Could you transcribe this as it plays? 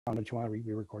Did you want to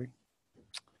be recording?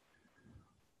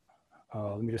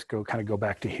 Let me just go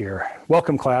back to here.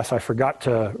 Welcome, class. I forgot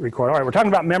to record. All right, we're talking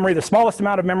about memory. The smallest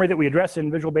amount of memory that we address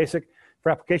in Visual Basic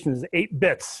for applications is 8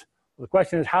 bits. The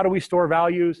question is, how do we store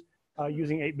values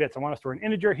using 8 bits? I want to store an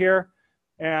integer here.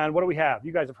 And what do we have?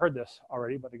 You guys have heard this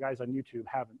already, but the guys on YouTube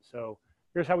haven't. So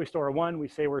here's how we store a 1. We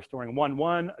say we're storing 1,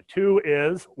 1. A 2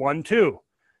 is 1, 2.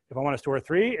 If I want to store a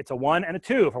 3, it's a 1 and a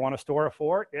 2. If I want to store a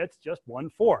 4, it's just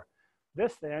 1, 4.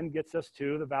 This then gets us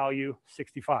to the value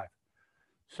 65.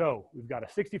 So we've got a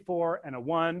 64 and a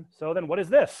 1. So then what is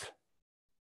this?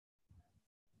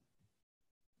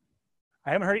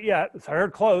 I haven't heard it yet. So I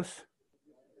heard close.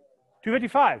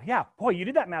 255. Yeah, boy, you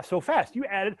did that math so fast. You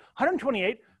added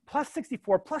 128 plus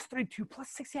 64 plus 32 plus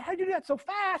 60. How did you do that so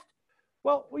fast?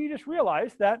 Well, you just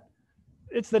realized that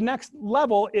it's the next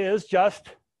level is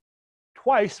just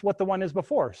twice what the 1 is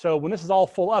before. So when this is all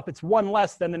full up, it's 1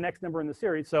 less than the next number in the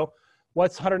series. So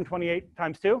what's 128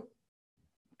 times 2?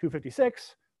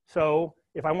 256. So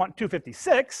if I want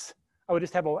 256, I would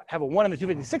just have a 1 in the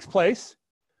 256 place.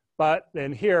 But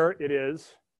then here it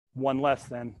is 1 less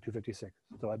than 256.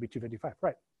 So that'd be 255,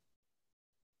 right?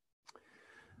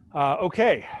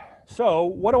 OK, so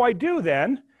what do I do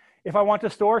then if I want to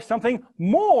store something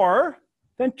more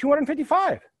than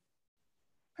 255?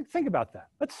 Think about that.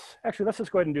 Let's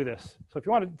just go ahead and do this. So if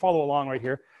you want to follow along right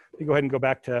here, you go ahead and go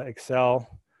back to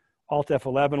Excel. Alt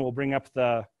F11 will bring up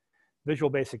the Visual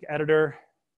Basic editor.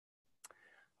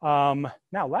 Now,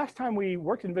 last time we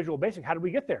worked in Visual Basic, how did we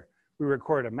get there? We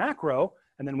recorded a macro,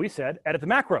 and then we said, edit the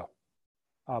macro.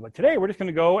 But today, we're just going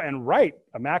to go and write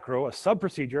a macro, a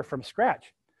sub-procedure from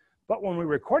scratch. But when we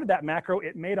recorded that macro,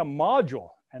 it made a module,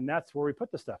 and that's where we put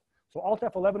the stuff. So Alt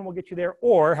F11 will get you there,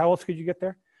 or how else could you get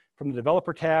there? From the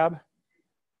Developer tab,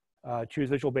 choose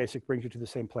Visual Basic, brings you to the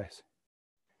same place.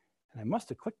 And I must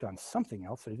have clicked on something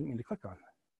else that I didn't mean to click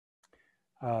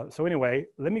on. So anyway,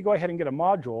 let me go ahead and get a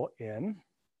module in.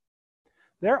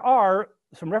 There are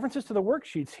some references to the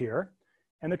worksheets here.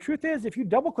 And the truth is, if you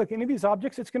double click any of these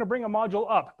objects, it's going to bring a module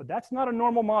up. But that's not a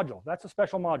normal module. That's a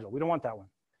special module. We don't want that one.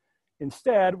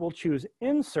 Instead, we'll choose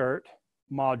Insert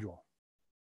Module.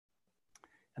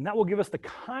 And that will give us the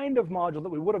kind of module that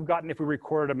we would have gotten if we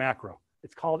recorded a macro.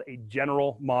 It's called a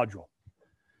general module.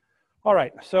 All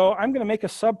right, so I'm going to make a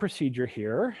sub-procedure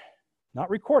here. Not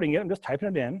recording it, I'm just typing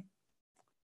it in.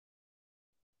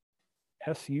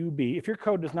 SUB. If your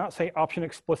code does not say option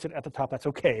explicit at the top, that's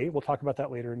OK. We'll talk about that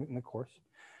later in the course.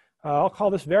 I'll call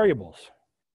this variables.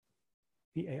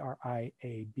 V-A-R-I-A-B-L-E-S.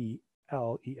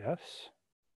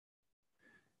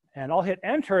 And I'll hit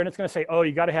enter, and it's going to say, oh,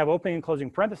 you got to have opening and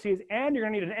closing parentheses, and you're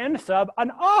going to need an end sub.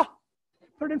 And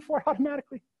put it in for it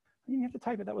automatically. You didn't have to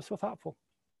type it. That was so thoughtful.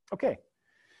 OK.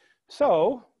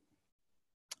 So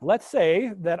let's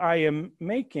say that I am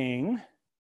making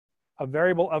a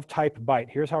variable of type byte.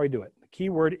 Here's how I do it. The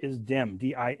keyword is dim,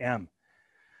 D-I-M.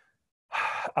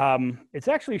 It's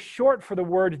actually short for the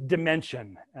word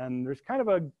dimension. And there's kind of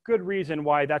a good reason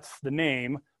why that's the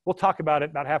name. We'll talk about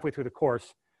it about halfway through the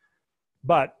course.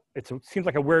 But it seems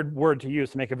like a weird word to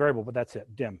use to make a variable, but that's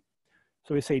it, dim.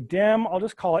 So we say dim, I'll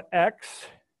just call it x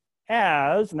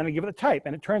as, and then I give it a type.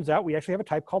 And it turns out we actually have a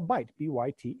type called byte,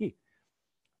 B-Y-T-E.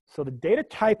 So the data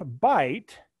type byte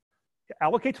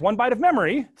allocates 1 byte of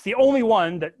memory. It's the only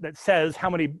one that says how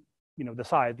many, the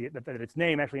size, that its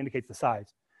name actually indicates the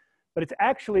size. But it's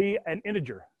actually an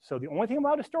integer. So the only thing I'm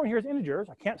allowed to store here is integers.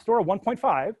 I can't store a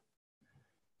 1.5.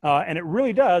 And it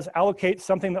really does allocate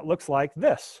something that looks like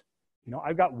this.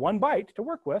 I've got 1 byte to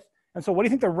work with. And so what do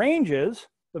you think the range is,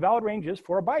 the valid range is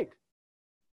for a byte?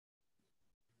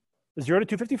 0 to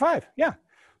 255, yeah.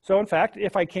 So in fact,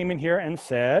 if I came in here and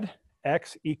said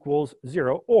x equals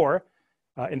 0, or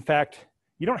in fact,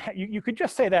 you could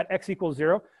just say that x equals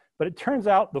 0, but it turns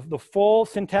out the full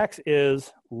syntax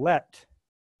is let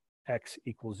x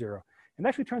equals 0. And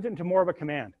actually turns it into more of a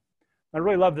command. I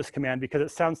really love this command because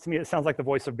it sounds like the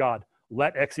voice of God.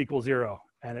 Let x equal 0.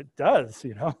 And it does,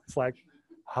 it's like,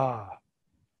 but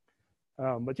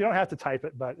you don't have to type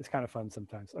it, but it's kind of fun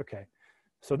sometimes. OK,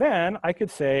 so then I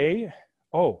could say,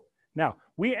 now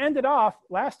we ended off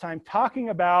last time talking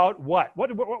about what?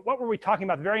 What were we talking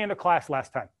about at the very end of class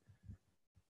last time?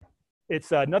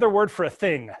 It's another word for a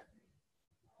thing.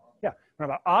 Yeah,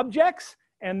 about objects.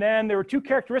 And then there were 2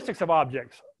 characteristics of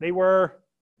objects. They were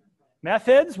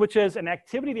methods, which is an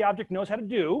activity the object knows how to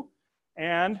do,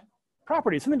 and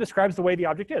properties, something that describes the way the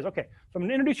object is. OK, so I'm going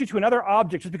to introduce you to another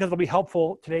object just because it'll be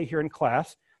helpful today here in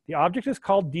class. The object is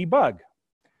called debug.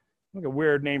 Like a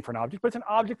weird name for an object, but it's an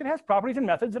object that has properties and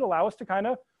methods that allow us to kind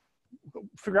of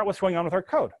figure out what's going on with our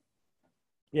code.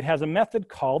 It has a method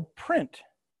called print.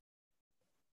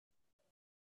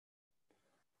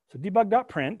 So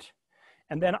debug.print,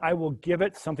 and then I will give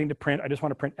it something to print. I just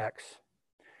want to print X.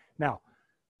 Now,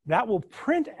 that will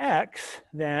print X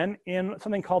then in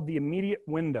something called the immediate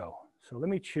window. So let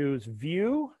me choose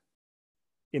View,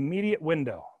 Immediate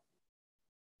Window.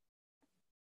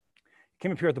 It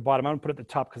came up here at the bottom. I'm going to put it at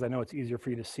the top because I know it's easier for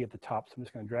you to see at the top. So I'm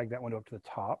just going to drag that window up to the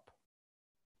top.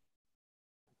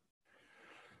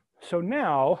 So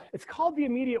now it's called the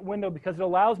immediate window because it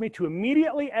allows me to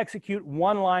immediately execute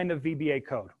one line of VBA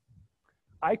code.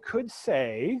 I could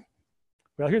say,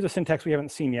 well, here's a syntax we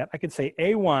haven't seen yet. I could say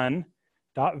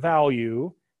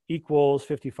A1.value equals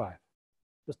 55.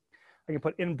 Just, I can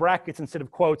put in brackets instead of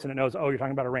quotes and it knows, oh, you're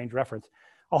talking about a range reference.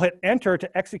 I'll hit enter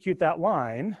to execute that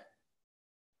line.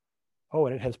 Oh,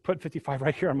 and it has put 55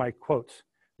 right here on my quotes.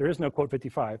 There is no quote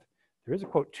 55. There is a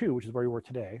quote 2, which is where we were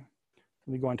today.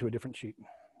 Let me go on to a different sheet.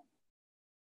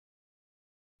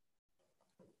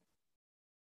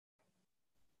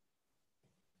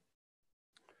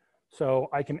 So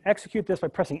I can execute this by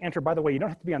pressing enter. By the way, you don't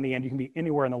have to be on the end. You can be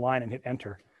anywhere in the line and hit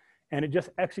enter. And it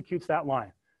just executes that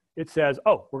line. It says,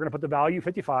 oh, we're going to put the value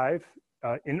 55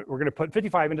 we're going to put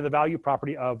 55 into the value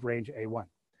property of range A1.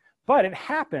 But it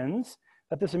happens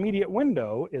that this immediate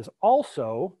window is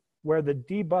also where the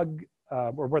debug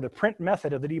or where the print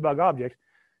method of the debug object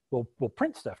will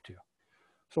print stuff to.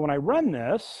 So when I run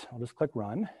this, I'll just click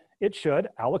run. It should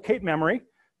allocate memory.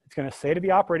 It's going to say to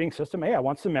the operating system, hey, I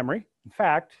want some memory. In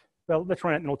fact, well, let's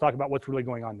run it and we'll talk about what's really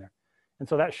going on there. And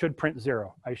so that should print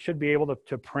 0. I should be able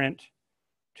to print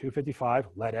 255,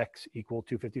 let x equal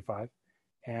 255,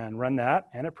 and run that,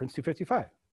 and it prints 255.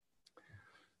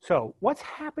 So what's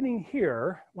happening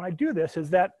here when I do this is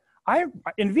that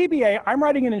in VBA, I'm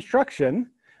writing an instruction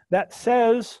that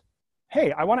says,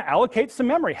 hey, I want to allocate some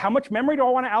memory. How much memory do I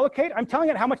want to allocate? I'm telling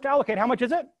it how much to allocate. How much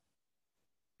is it?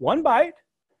 1 byte,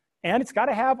 and it's got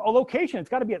to have a location. It's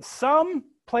got to be at some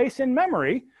place in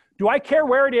memory. Do I care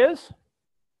where it is?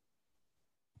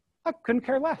 I couldn't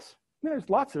care less. I mean, there's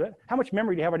lots of it. How much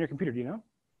memory do you have on your computer? Do you know?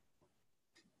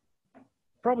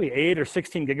 Probably 8 or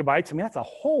 16 gigabytes. I mean, that's a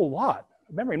whole lot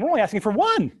of memory. And we're only asking for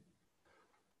 1.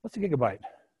 What's a gigabyte?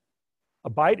 A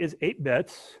byte is 8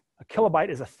 bits. A kilobyte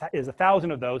is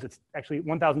 1,000 of those. It's actually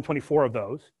 1,024 of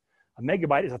those. A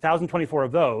megabyte is 1,024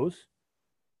 of those.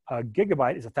 A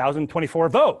gigabyte is 1,024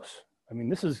 of those. I mean,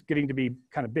 this is getting to be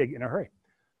kind of big in a hurry.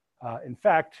 In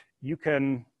fact, you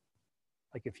can,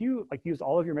 like, if you use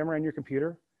all of your memory on your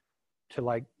computer to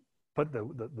like put the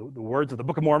words of the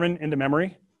Book of Mormon into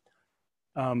memory,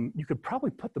 you could probably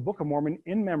put the Book of Mormon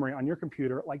in memory on your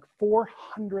computer like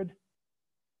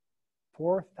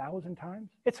 4,000 times.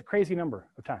 It's a crazy number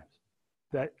of times.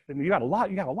 That you got a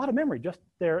lot of memory just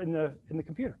there in the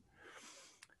computer.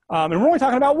 And we're only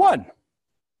talking about 1.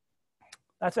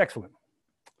 That's excellent.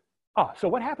 So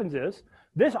what happens is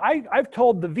this, I've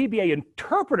told the VBA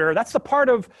interpreter, that's the part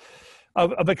of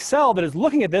Excel that is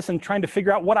looking at this and trying to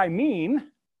figure out what I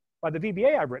mean by the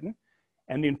VBA I've written.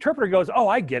 And the interpreter goes, oh,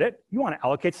 I get it. You want to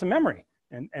allocate some memory.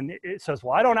 And it says,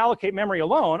 well, I don't allocate memory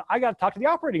alone. I got to talk to the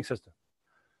operating system.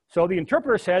 So the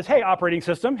interpreter says, hey, operating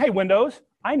system, hey, Windows,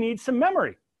 I need some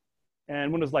memory.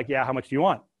 And Windows is like, yeah, how much do you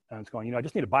want? And it's going, I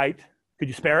just need a byte. Could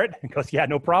you spare it? And goes, yeah,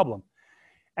 no problem.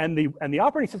 And the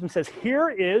operating system says, here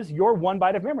is your 1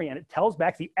 byte of memory. And it tells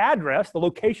back the address, the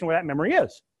location where that memory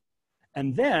is.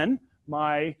 And then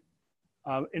my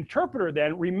interpreter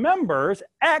then remembers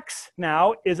X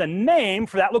now is a name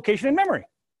for that location in memory.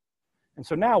 And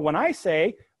so now when I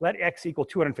say, let X equal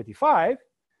 255,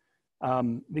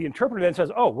 the interpreter then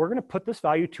says, oh, we're going to put this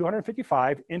value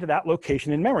 255 into that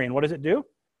location in memory. And what does it do?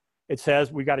 It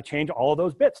says, we got to change all of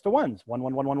those bits to 1s. 1,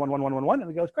 1, 1, 1, 1, 1, 1, 1, 1. And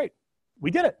it goes, great.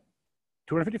 We did it.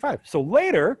 255. So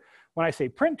later, when I say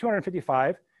print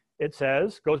 255, it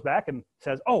goes back and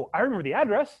says, oh, I remember the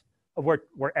address of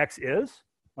where X is.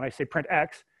 When I say print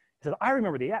X, it says, I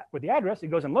remember where the address. It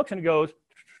goes and looks and it goes,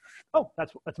 oh,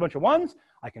 that's a bunch of 1s.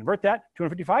 I convert that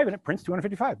 255 and it prints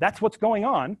 255. That's what's going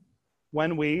on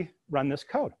when we run this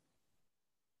code.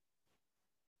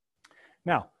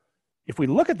 Now, if we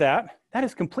look at that, that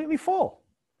is completely full.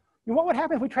 I mean, what would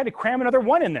happen if we tried to cram another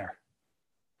 1 in there?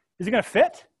 Is it going to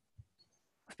fit?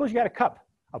 Suppose you got a cup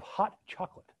of hot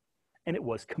chocolate and it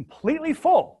was completely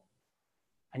full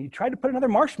and you tried to put another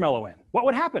marshmallow in. What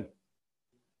would happen?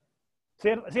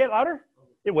 Say it louder.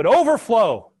 It would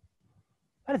overflow.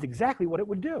 That is exactly what it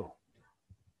would do.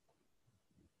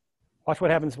 Watch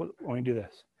what happens when we do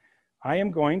this. I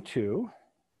am going to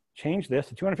change this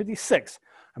to 256.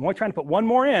 I'm only trying to put 1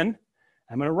 more in.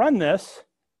 I'm going to run this.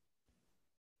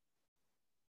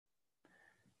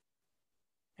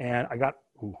 And I got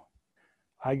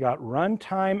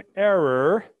runtime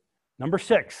error number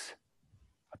 6.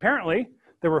 Apparently,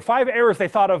 there were 5 errors they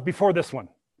thought of before this one.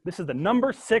 This is the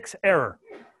number 6 error.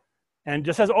 And it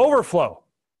just says overflow.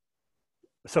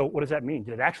 So what does that mean?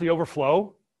 Did it actually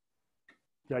overflow?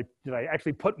 Did I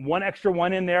actually put one extra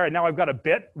one in there and now I've got a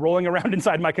bit rolling around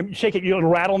inside my computer? Shake it, it'll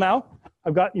rattle now.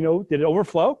 I've got, did it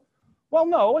overflow? Well,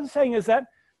 no, what it's saying is that,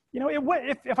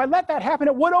 if I let that happen,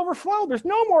 it would overflow. There's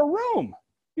no more room.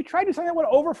 You try to do something that would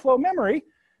overflow memory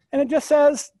and it just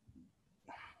says,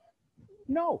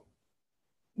 no,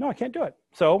 I can't do it.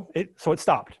 So it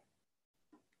stopped.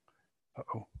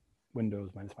 Uh-oh,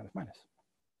 Windows minus, minus, minus.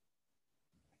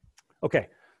 Okay,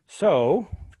 so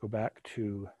let's go back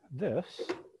to this.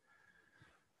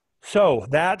 So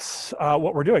that's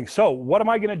what we're doing. So what am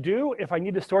I going to do if I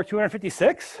need to store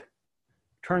 256?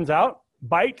 Turns out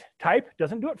byte type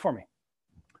doesn't do it for me.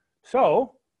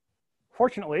 So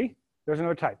fortunately, there's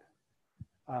another type.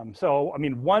 So I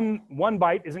mean, one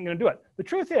byte isn't going to do it. The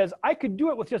truth is, I could do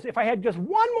it with if I had just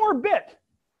one more bit.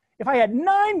 If I had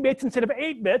 9 bits instead of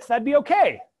 8 bits, that'd be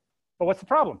okay. But what's the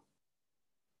problem?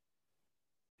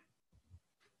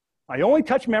 I only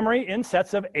touch memory in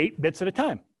sets of 8 bits at a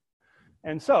time.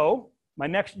 And so my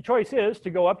next choice is to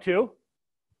go up to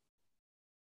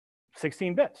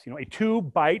 16 bits, a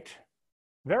 2-byte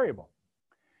variable.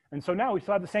 And so now we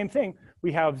still have the same thing.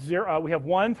 We have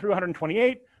 1 through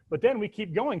 128, but then we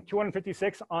keep going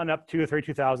 256 on up to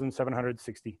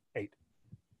 32,768.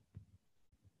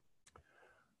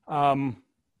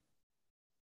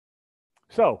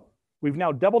 So we've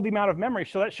now doubled the amount of memory,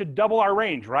 so that should double our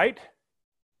range, right?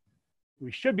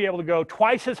 We should be able to go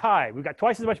twice as high. We've got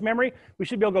twice as much memory. We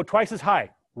should be able to go twice as high,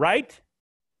 right?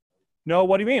 No,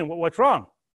 what do you mean? What's wrong?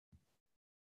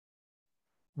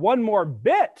 One more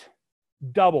bit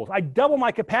doubles. I double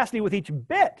my capacity with each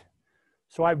bit.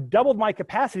 So I've doubled my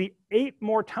capacity 8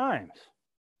 more times.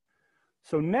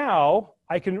 So now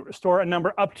I can store a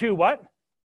number up to what?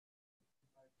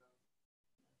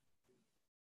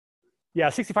 Yeah,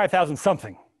 65,000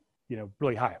 something,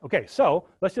 really high. Okay, so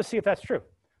let's just see if that's true.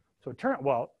 So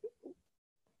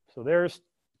so there's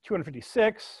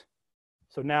 256.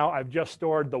 So now I've just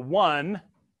stored the 1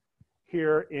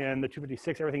 here in the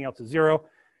 256. Everything else is 0.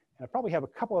 And I probably have a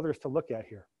couple others to look at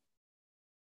here.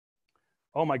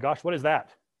 Oh my gosh, what is that?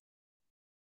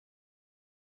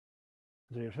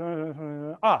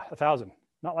 1,000.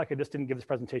 Not like I just didn't give this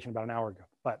presentation about an hour ago,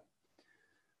 but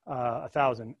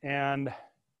 1,000. And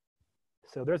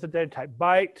so there's the data type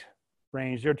byte,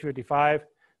 range 0 to 255.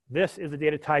 This is the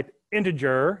data type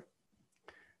integer.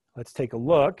 Let's take a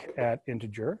look at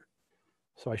integer.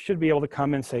 So I should be able to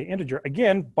come and say integer.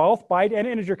 Again, both byte and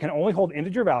integer can only hold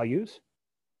integer values.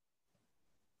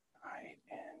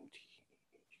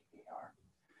 I-N-T-E-G-E-R.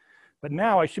 But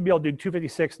now I should be able to do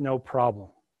 256, no problem.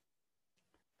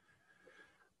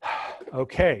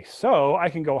 Okay, so I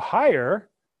can go higher.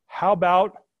 How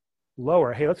about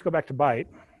lower? Hey, let's go back to byte.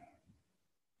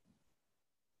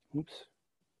 Oops.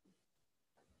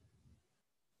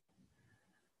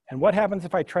 And what happens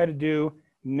if I try to do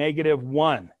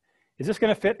 -1? Is this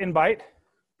going to fit in byte?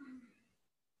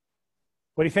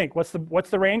 What do you think? What's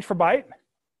the range for byte?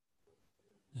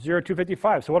 0 to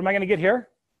 255. So what am I going to get here?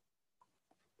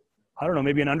 I don't know,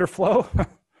 maybe an underflow?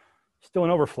 Still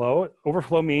an overflow.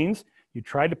 Overflow means you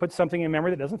tried to put something in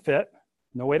memory that doesn't fit.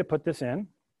 No way to put this in.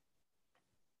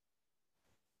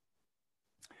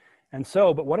 And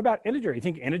so, but what about integer? You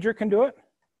think integer can do it?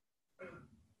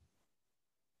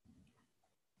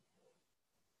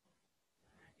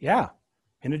 Yeah,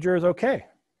 integer is okay.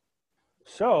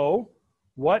 So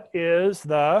what is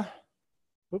the,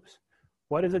 oops,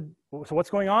 what is it? So what's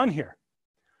going on here?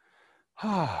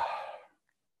 Let's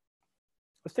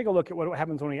take a look at what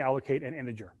happens when we allocate an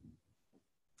integer.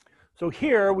 So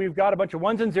here we've got a bunch of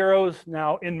 1s and 0s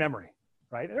now in memory,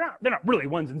 right? They're not really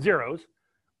 1s and 0s.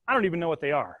 I don't even know what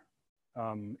they are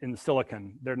in the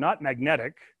silicon. They're not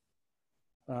magnetic.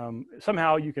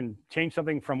 Somehow you can change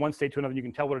something from one state to another. You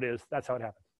can tell what it is. That's how it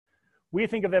happens. We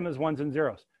think of them as 1s and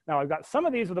 0s. Now I've got some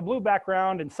of these with a blue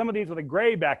background and some of these with a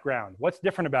gray background. What's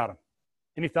different about them?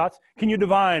 Any thoughts? Can you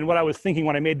divine what I was thinking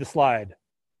when I made the slide?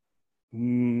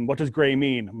 What does gray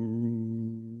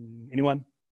mean? Anyone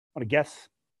want to guess?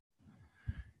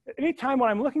 Anytime when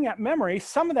I'm looking at memory,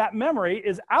 some of that memory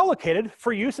is allocated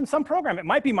for use in some program. It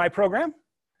might be my program.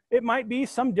 It might be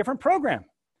some different program.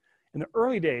 In the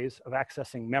early days of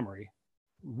accessing memory,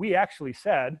 we actually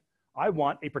said, I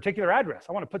want a particular address.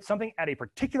 I want to put something at a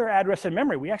particular address in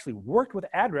memory. We actually worked with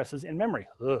addresses in memory.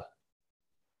 Ugh.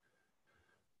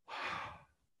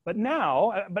 But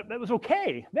now, but that was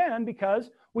okay then because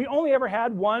we only ever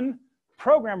had one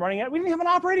program running at, we didn't have an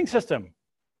operating system.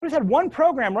 We just had one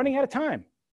program running at a time.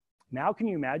 Now, can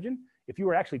you imagine if you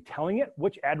were actually telling it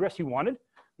which address you wanted?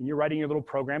 and you're writing your little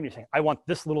program, and you're saying, I want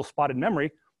this little spot in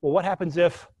memory. Well, what happens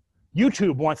if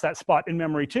YouTube wants that spot in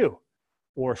memory too?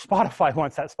 Or Spotify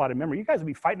wants that spot in memory? You guys will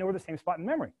be fighting over the same spot in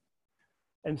memory.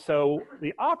 And so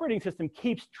the operating system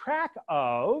keeps track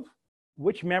of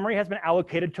which memory has been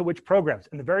allocated to which programs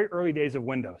in the very early days of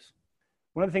Windows.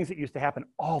 One of the things that used to happen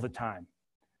all the time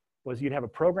was you'd have a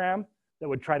program that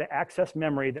would try to access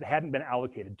memory that hadn't been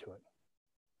allocated to it.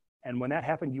 And when that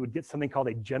happened, you would get something called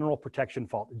a general protection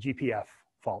fault, a GPF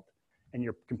fault, and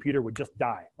your computer would just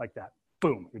die like that.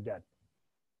 Boom, you're dead.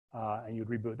 And you'd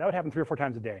reboot. That would happen 3 or 4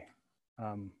 times a day.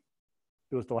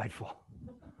 It was delightful.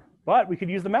 But we could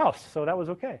use the mouse, so that was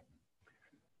okay.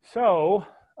 So,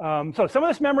 so some of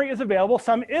this memory is available,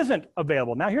 some isn't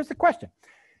available. Now here's the question.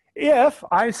 If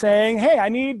I'm saying, hey, I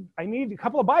need a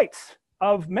couple of bytes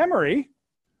of memory,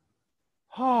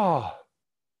 oh,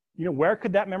 you know, where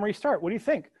could that memory start? What do you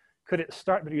think? Could it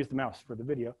start, but use the mouse for the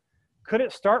video. Could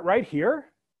it start right here?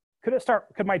 Could it start,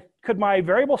 could my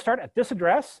variable start at this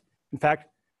address? In fact,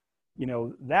 you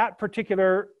know, that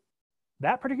particular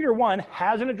one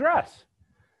has an address.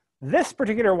 This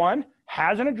particular one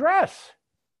has an address.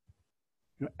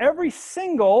 You know, every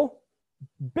single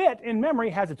bit in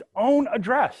memory has its own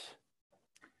address.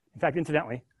 In fact,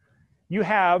 incidentally, you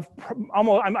have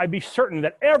almost, I'd be certain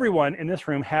that everyone in this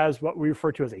room has what we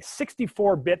refer to as a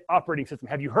 64-bit operating system.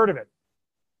 Have you heard of it?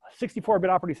 A 64-bit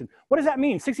operating system. What does that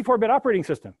mean, 64-bit operating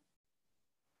system?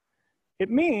 It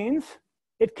means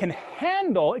it can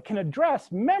handle, it can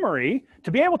address memory.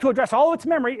 To be able to address all of its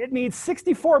memory, it needs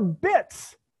 64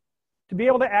 bits to be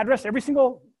able to address every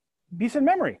single piece of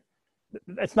memory.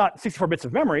 It's not 64 bits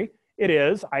of memory. It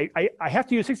is, I have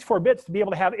to use 64 bits to be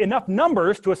able to have enough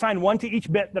numbers to assign 1 to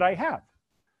each bit that I have.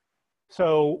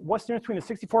 So what's the difference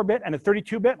between a 64-bit and a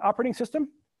 32-bit operating system?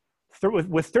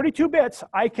 With 32 bits,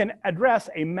 I can address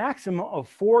a maximum of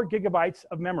 4 gigabytes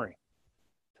of memory.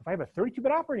 So if I have a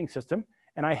 32-bit operating system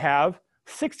and I have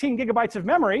 16 gigabytes of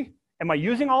memory, am I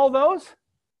using all of those?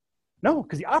 No,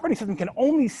 because the operating system can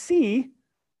only see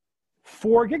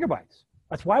 4 gigabytes.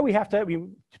 That's why we have to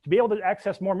be able to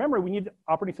access more memory, we need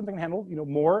operating system to handle, you know,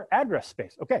 more address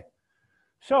space. Okay,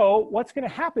 so what's going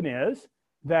to happen is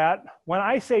that when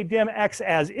I say dim x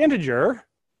as integer,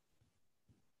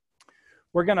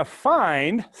 we're going to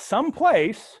find some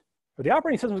place, or the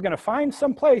operating system is going to find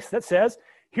some place that says,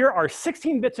 here are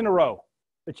 16 bits in a row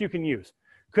that you can use.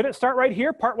 Could it start right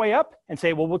here, part way up, and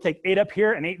say, well, we'll take 8 up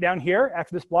here and 8 down here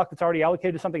after this block that's already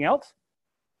allocated to something else?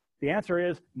 The answer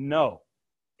is no.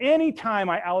 Anytime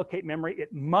I allocate memory,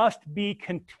 it must be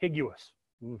contiguous.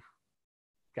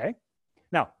 Okay?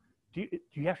 Now, do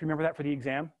you have to remember that for the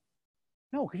exam?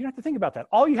 No, because you don't have to think about that.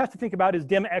 All you have to think about is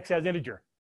dim x as integer,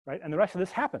 right? And the rest of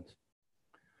this happens.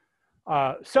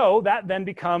 So that then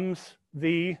becomes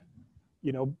the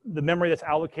memory that's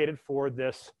allocated for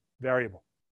this variable.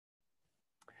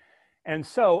 And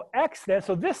so x then,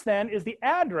 so this then is the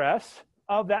address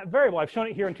of that variable. I've shown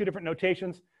it here in 2 different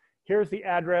notations. Here's the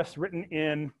address written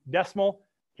in decimal.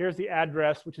 Here's the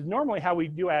address, which is normally how we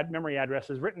do add memory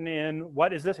addresses, written in,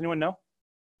 what is this? Anyone know?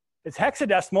 It's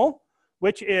hexadecimal,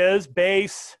 which is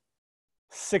base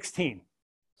 16.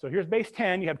 So here's base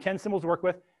 10. You have 10 symbols to work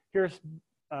with. Here's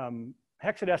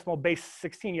hexadecimal, base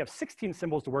 16. You have 16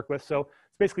 symbols to work with. So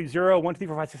it's basically 0, 1, 2, 3,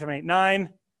 4, 5, 6, 7, 8, 9,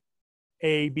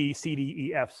 A, B, C, D,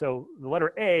 E, F. So the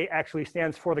letter A actually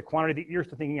stands for the quantity that you're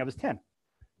thinking of as 10.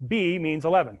 B means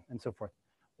 11, and so forth.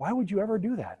 Why would you ever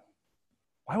do that?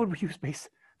 Why would we use base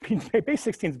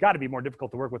 16? Has got to be more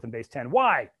difficult to work with than base 10.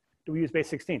 Why do we use base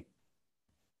 16?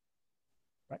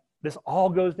 Right? This all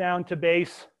goes down to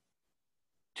base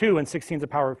 2, and 16 is the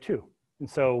power of 2. And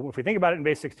so if we think about it in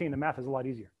base 16, the math is a lot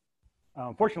easier.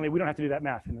 Fortunately, we don't have to do that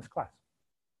math in this class.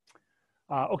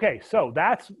 Okay, so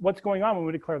that's what's going on when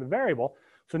we declare the variable.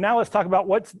 So now let's talk about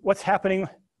what's happening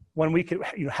when we can,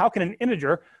 how can an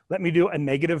integer let me do a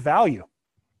negative value?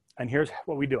 And here's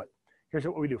what we do it. Here's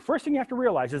what we do. First thing you have to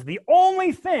realize is the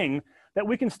only thing that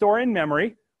we can store in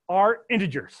memory are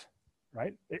integers,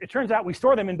 right? It turns out we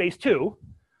store them in base 2,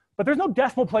 but there's no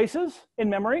decimal places in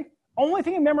memory. Only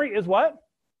thing in memory is what?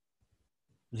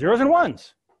 Zeros and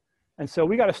ones. And so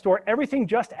we got to store everything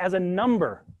just as a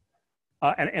number,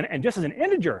 and just as an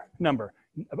integer number,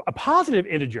 a positive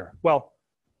integer. Well,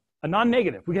 a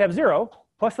non-negative. We could have 0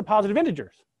 plus the positive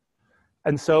integers.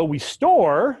 And so we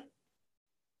store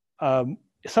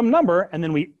some number, and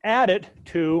then we add it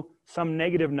to some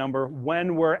negative number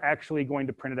when we're actually going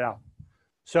to print it out.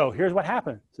 So here's what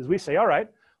happens, is we say, all right,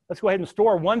 let's go ahead and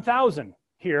store 1,000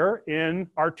 here in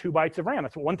our 2 bytes of RAM.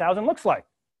 That's what 1,000 looks like.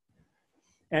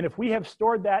 And if we have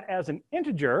stored that as an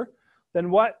integer,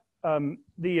 then what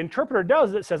the interpreter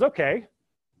does is it says, okay,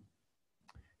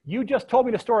 you just told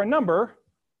me to store a number.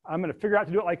 I'm going to figure out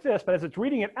to do it like this, but as it's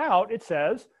reading it out, it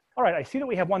says, all right, I see that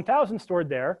we have 1,000 stored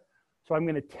there. So I'm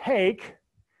going to take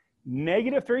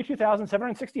negative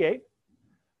 32,768.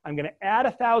 I'm going to add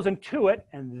 1,000 to it,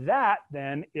 and that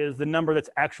then is the number that's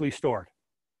actually stored.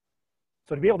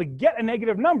 So to be able to get a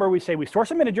negative number, we say we store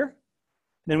some integer,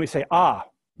 then we say,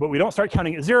 but we don't start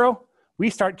counting at 0. We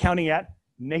start counting at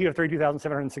negative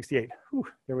 32,768. Whew,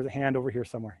 there was a hand over here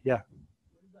somewhere. Yeah.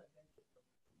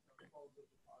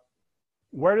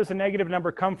 Where does the negative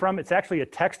number come from? It's actually a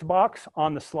text box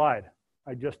on the slide.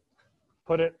 I just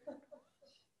put it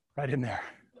right in there.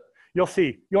 You'll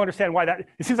see. You'll understand why that,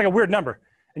 it seems like a weird number,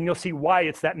 and you'll see why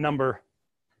it's that number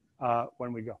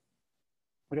when we go.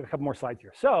 We got a couple more slides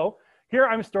here. So here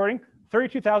I'm storing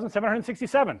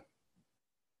 32,767.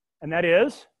 And that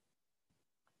is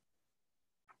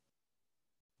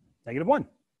 -1.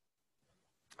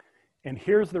 And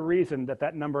here's the reason that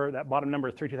that number, that bottom number,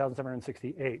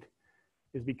 32,768,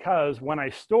 is because when I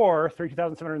store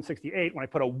 32,768, when I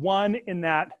put a 1 in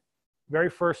that very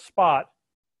first spot,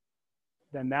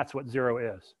 then that's what 0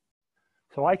 is.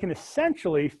 So I can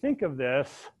essentially think of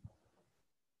this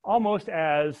almost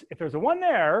as, if there's a 1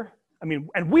 there, I mean,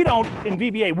 and we don't, in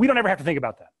VBA, we don't ever have to think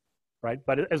about that, right?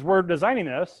 But as we're designing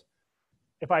this,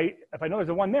 if I know there's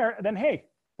a 1 there, then hey,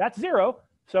 that's 0.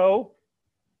 So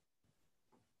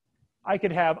I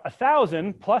could have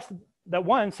 1,000 plus that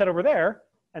 1 set over there,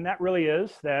 and that really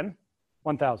is then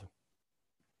 1,000.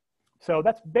 So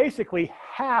that's basically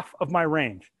half of my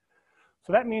range.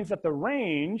 So that means that the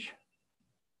range,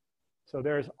 so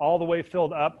there's all the way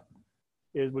filled up,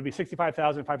 would be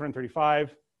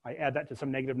 65,535. I add that to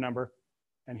some negative number,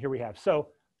 and here we have.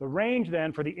 So the range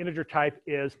then for the integer type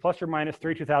is plus or minus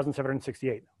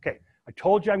 32,768. Okay, I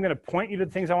told you I'm going to point you to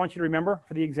the things I want you to remember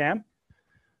for the exam.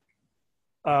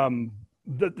 The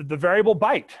variable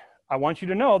byte, I want you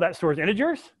to know that stores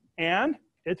integers, and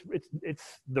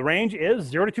the range is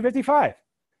 0 to 255.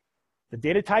 The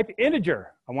data type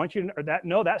integer, I want you to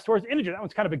know that stores integer. That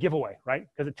one's kind of a giveaway, right?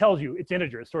 Because it tells you it's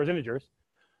integer, it stores integers.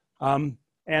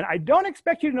 And I don't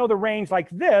expect you to know the range like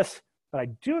this, but I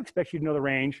do expect you to know the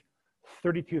range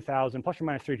 32,000 plus or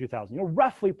minus 32,000. You know,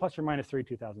 roughly plus or minus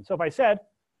 32,000. So if I said,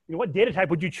 you know, what data type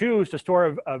would you choose to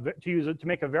store to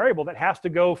make a variable that has to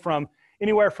go from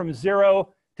anywhere from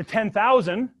 0 to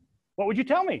 10,000? What would you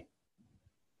tell me?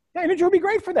 Yeah, integer would be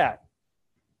great for that.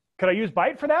 Could I use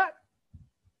byte for that?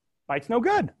 Byte's no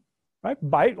good, right?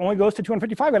 Byte only goes to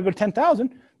 255. I got to go to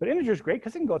 10,000, but integer is great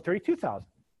because it can go to 32,000.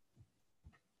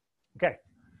 Okay,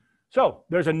 so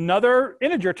there's another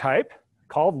integer type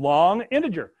called long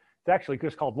integer. It's actually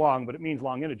just called long, but it means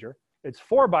long integer. It's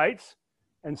 4 bytes,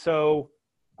 and so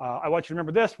I want you to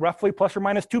remember this, roughly plus or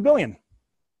minus 2 billion.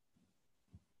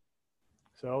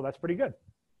 So that's pretty good.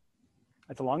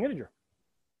 That's a long integer.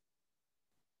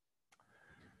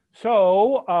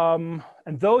 So,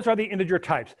 and those are the integer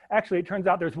types. Actually, it turns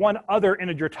out there's one other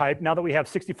integer type now that we have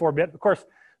 64-bit. Of course,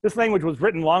 this language was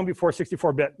written long before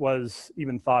 64-bit was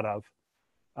even thought of.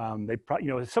 You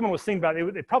know, if someone was thinking about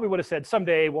it, they probably would have said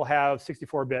someday we'll have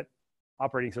 64-bit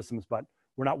operating systems, but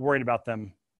we're not worried about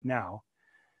them now.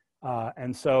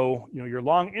 And so, you know, your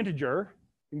long integer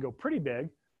can go pretty big,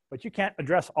 but you can't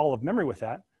address all of memory with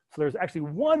that. So there's actually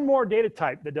one more data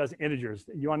type that does integers.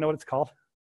 You want to know what it's called?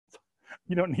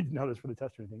 You don't need to know this for the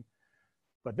test or anything.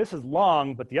 But this is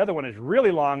long, but the other one is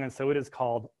really long, and so it is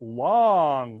called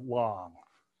long.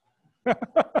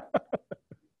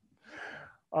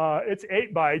 It's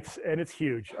 8 bytes, and it's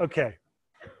huge. Okay.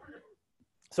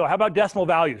 So how about decimal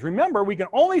values? Remember, we can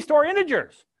only store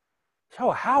integers.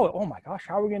 So oh my gosh,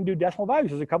 how are we going to do decimal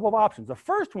values? There's a couple of options. The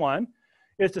first one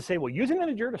is to say we'll use an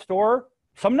integer to store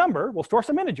some number. We'll store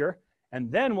some integer, and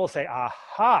then we'll say,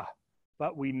 aha,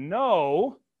 but we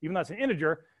know, even though it's an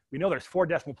integer, we know there's 4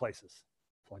 decimal places.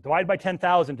 So I divide by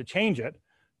 10,000 to change it,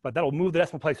 but that'll move the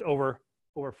decimal place over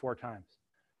 4 times.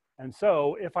 And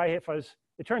so it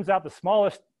turns out the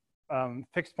smallest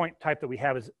fixed point type that we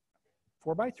have is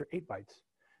 4 bytes or 8 bytes.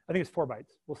 I think it's 4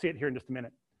 bytes. We'll see it here in just a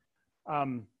minute.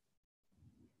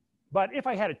 But if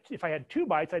I had 2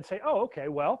 bytes, I'd say, oh, okay,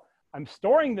 well, I'm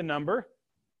storing the number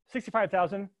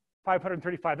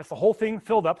 65,535. That's the whole thing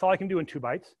filled up. That's all I can do in 2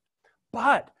 bytes.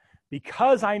 But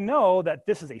because I know that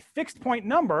this is a fixed point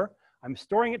number, I'm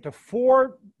storing it to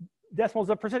 4 decimals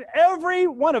of percent. Every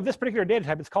one of this particular data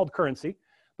type is called currency.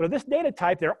 But of this data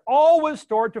type, they're always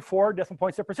stored to 4 decimal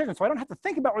points of precision. So I don't have to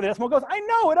think about where the decimal goes. I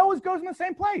know it always goes in the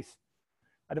same place.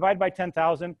 I divide by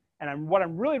 10,000, and what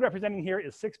I'm really representing here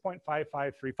is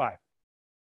 6.5535.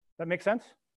 That make sense?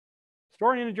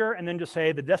 Store an integer, and then just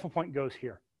say the decimal point goes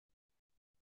here.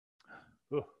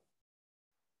 Ooh.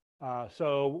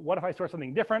 So what if I store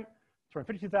something different? Store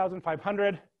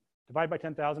 52,500, divide by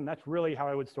 10,000. That's really how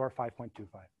I would store 5.25.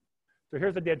 So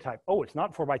here's the data type. Oh, it's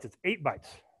not 4 bytes, it's 8 bytes.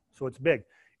 So it's big.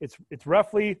 It's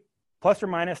roughly plus or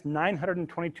minus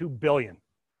 922 billion.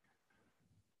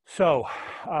 So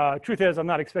truth is, I'm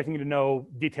not expecting you to know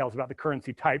details about the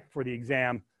currency type for the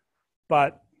exam,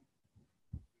 but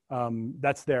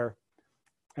that's there.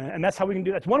 And that's how we can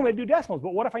do, that's one way to do decimals.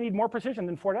 But what if I need more precision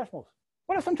than 4 decimals?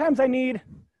 What if sometimes I need a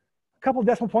couple of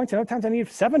decimal points and other times I need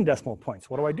 7 decimal points?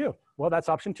 What do I do? Well, that's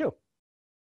option 2.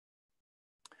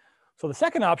 So the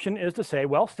second option is to say,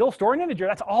 well, still store an integer.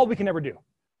 That's all we can ever do.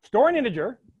 Store an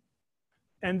integer,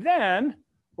 and then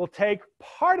we'll take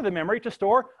part of the memory to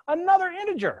store another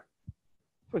integer.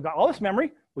 So we've got all this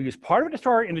memory. We'll use part of it to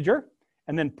store our integer,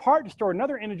 and then part to store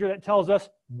another integer that tells us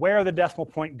where the decimal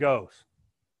point goes.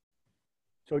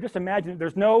 So just imagine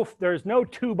there's no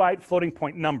 2-byte floating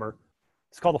point number.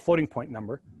 It's called a floating point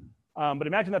number. But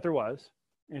imagine that there was.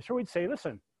 And so we'd say,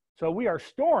 listen, so we are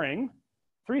storing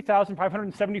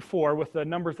 3,574 with the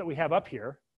numbers that we have up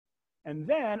here. And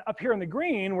then up here in the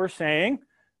green, we're saying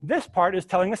this part is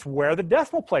telling us where the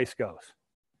decimal place goes.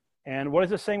 And what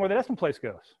is this saying where the decimal place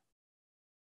goes?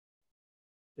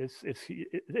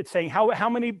 It's saying how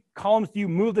many columns do you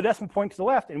move the decimal point to the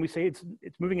left? And we say it's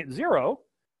moving at 0.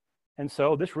 And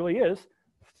so this really is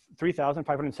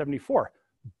 3,574.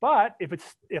 But if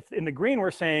in the green we're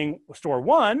saying store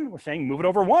 1, we're saying move it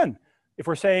over 1. If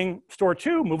we're saying store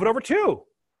 2, move it over 2.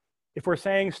 If we're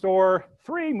saying store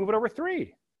 3, move it over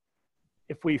 3.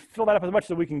 If we fill that up as much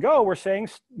as we can go, we're saying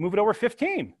move it over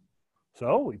 15.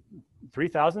 So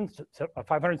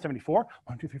 3,574,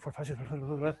 1, 2, 3, 4, 5, 6,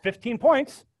 15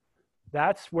 points.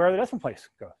 That's where the decimal place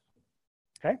goes.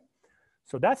 Okay?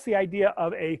 So that's the idea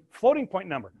of a floating point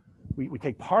number. We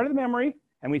take part of the memory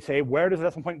and we say, where does the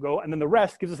decimal point go? And then the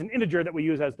rest gives us an integer that we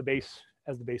use as the base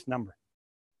number.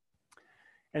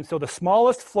 And so the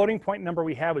smallest floating point number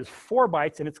we have is 4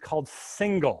 bytes, and it's called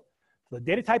single. So the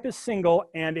data type is single,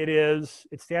 and it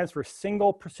stands for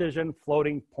single precision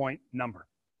floating point number.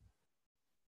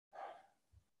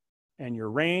 And your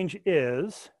range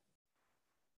is,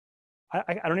 I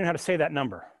don't even know how to say that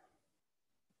number.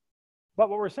 But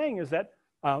what we're saying is that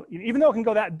even though it can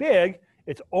go that big,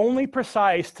 it's only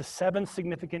precise to 7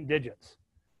 significant digits.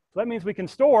 So that means we can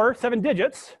store 7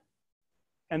 digits,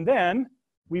 and then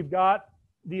we've got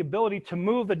the ability to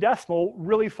move the decimal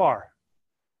really far.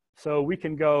 So we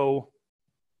can go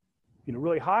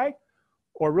really high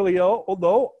or really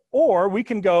low, or we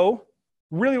can go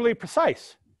really, really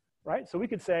precise, right? So we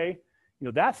could say,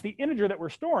 that's the integer that we're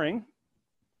storing,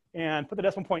 and put the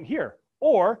decimal point here,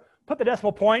 or put the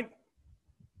decimal point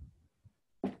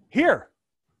here,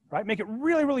 right? Make it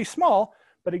really, really small,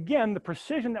 but again, the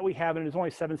precision that we have in it is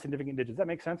only 7 significant digits. Does that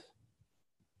make sense?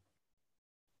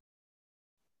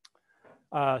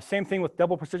 Same thing with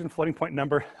double precision floating point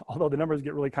number, although the numbers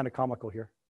get really kind of comical here.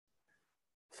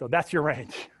 So that's your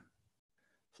range.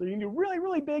 So you can do really,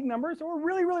 really big numbers or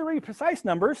really, really, really precise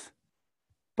numbers,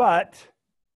 but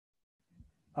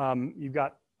you've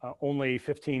got only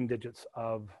 15 digits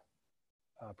of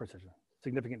precision,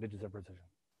 significant digits of precision.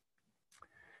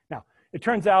 Now, it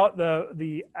turns out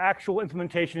the actual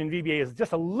implementation in VBA is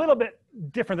just a little bit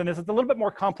different than this. It's a little bit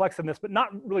more complex than this, but not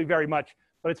really very much,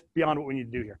 but it's beyond what we need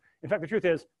to do here. In fact, the truth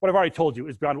is, what I've already told you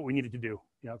is beyond what we needed to do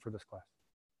for this class.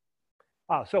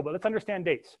 But let's understand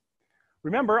dates.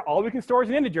 Remember, all we can store is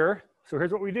an integer, so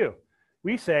here's what we do.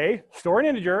 We say, store an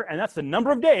integer, and that's the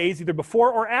number of days, either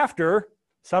before or after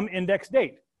some index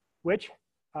date, which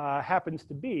happens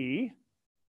to be,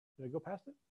 did I go past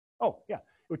it? Oh, yeah,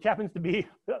 which happens to be,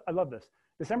 I love this,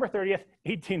 December 30th,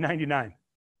 1899.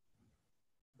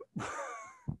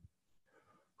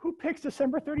 Who picks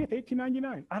December 30th,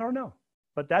 1899? I don't know,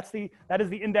 but that is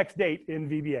the index date in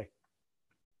VBA.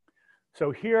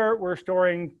 So here we're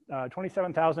storing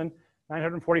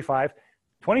 27,945.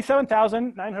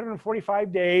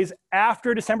 27,945 days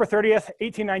after December 30th,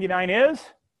 1899 is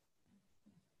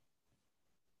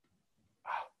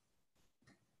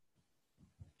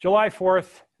July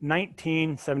 4th,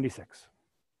 1976.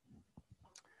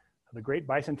 The great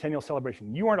bicentennial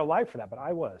celebration. You weren't alive for that, but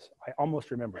I was. I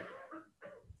almost remember it.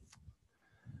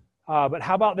 But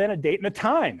how about then a date and a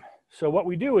time? So what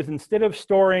we do is instead of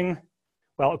storing,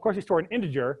 well, of course we store an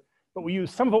integer, but we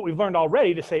use some of what we've learned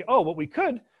already to say, oh, what we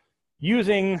could,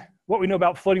 using what we know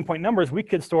about floating point numbers, we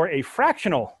could store a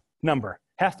fractional number.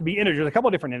 Has to be integers, a couple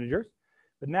of different integers.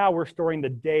 But now we're storing the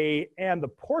day and the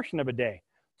portion of a day.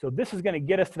 So this is going to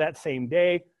get us to that same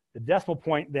day. The decimal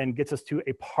point then gets us to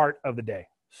a part of the day.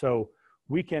 So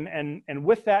we can, and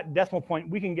with that decimal point,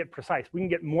 we can get precise. We can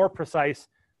get more precise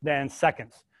than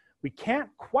seconds. We can't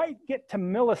quite get to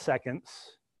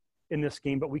milliseconds in this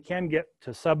scheme, but we can get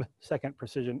to sub-second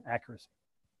precision accuracy.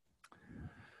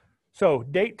 So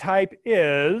date type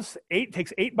is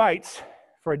takes 8 bytes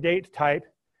for a date type,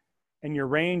 and your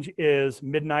range is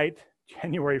midnight,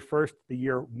 January 1st, the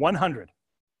year 100,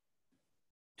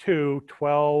 to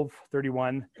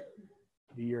 12/31,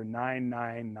 the year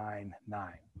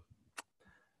 9999.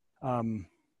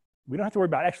 We don't have to worry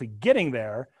about actually getting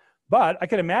there, but I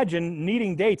could imagine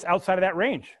needing dates outside of that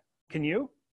range. Can you?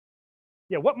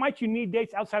 Yeah, what might you need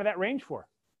dates outside of that range for?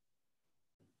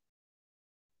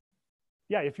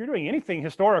 Yeah, if you're doing anything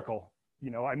historical,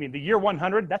 you know, I mean, the year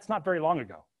 100, that's not very long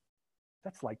ago.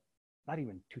 That's like not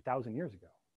even 2,000 years ago.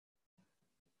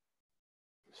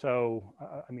 So,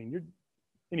 I mean,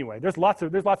 anyway, there's lots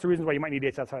of reasons why you might need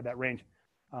dates outside of that range,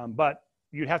 but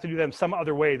you'd have to do them some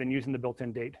other way than using the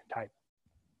built-in date type.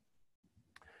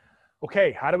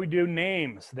 Okay, how do we do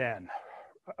names then?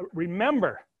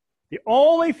 Remember, the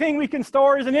only thing we can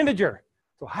store is an integer.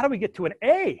 So how do we get to an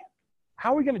A?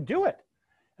 How are we going to do it?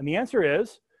 And the answer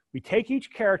is, we take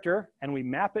each character and we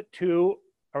map it to,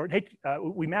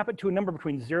 we map it to a number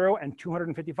between 0 and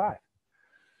 255.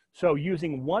 So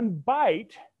using 1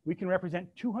 byte, we can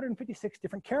represent 256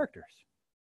 different characters.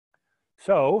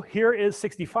 So here is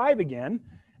 65 again,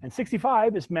 and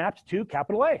 65 is mapped to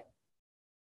capital A.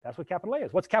 That's what capital A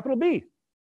is. What's capital B?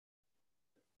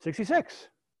 66.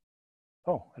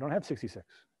 Oh, I don't have 66.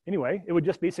 Anyway, it would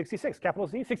just be 66. Capital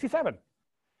C, 67.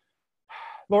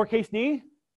 Lowercase d,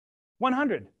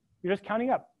 100. You're just counting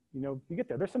up. You know, you get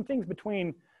there. There's some things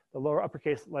between the lower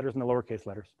uppercase letters and the lowercase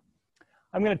letters.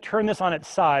 I'm going to turn this on its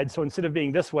side. So instead of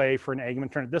being this way for an egg, I'm going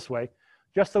to turn it this way,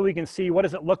 just so we can see what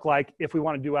does it look like if we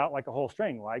want to do out like a whole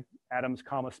string, like Adams,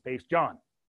 comma, space, John.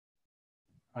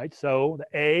 All right, so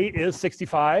the A is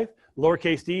 65,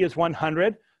 lowercase d is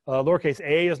 100, lowercase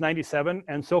a is 97,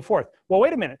 and so forth. Well,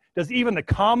 wait a minute. Does even the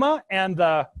comma and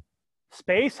the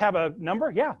space have a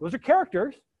number? Yeah, those are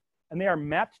characters, and they are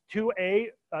mapped to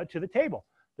the table.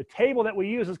 The table that we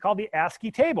use is called the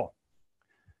ASCII table.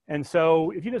 And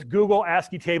so if you just Google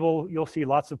ASCII table, you'll see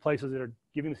lots of places that are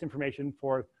giving this information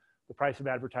for the price of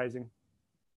advertising.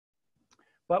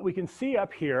 But we can see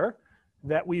up here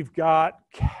that we've got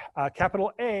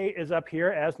capital A is up here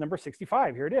as number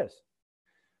 65. Here it is.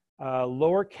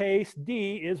 Lowercase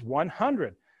d is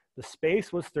 100. The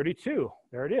space was 32.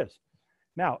 There it is.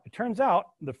 Now, it turns out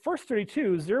the first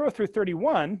 32, 0 through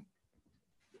 31,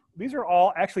 these are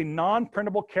all actually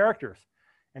non-printable characters.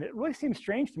 And it really seems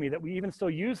strange to me that we even still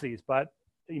use these. But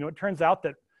you know, it turns out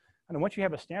that once you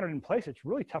have a standard in place, it's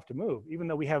really tough to move, even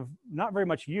though we have not very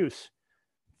much use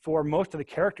for most of the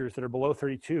characters that are below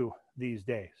 32 these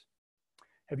days.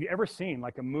 Have you ever seen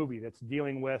like a movie that's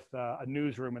dealing with a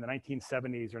newsroom in the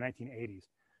 1970s or 1980s?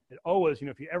 It always, you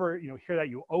know, if you ever, you know, hear that,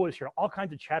 you always hear all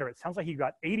kinds of chatter. It sounds like you've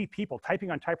got 80 people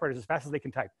typing on typewriters as fast as they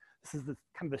can type. This is kind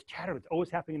of this chatter that's always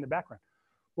happening in the background.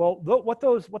 Well,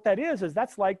 what that is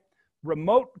that's like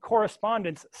remote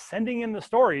correspondence sending in the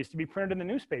stories to be printed in the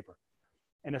newspaper.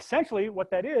 And essentially what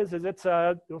that is it's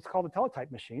what's called a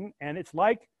teletype machine. And it's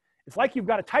like you've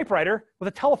got a typewriter with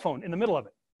a telephone in the middle of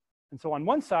it. And so on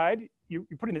one side, you're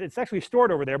putting it, it's actually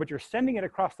stored over there, but you're sending it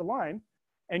across the line.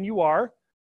 And you're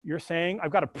saying,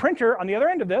 I've got a printer on the other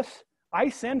end of this. I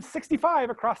send 65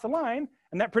 across the line,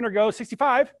 and that printer goes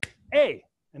 65, A.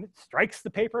 And it strikes the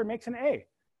paper and makes an A.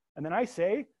 And then I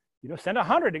say, you know, send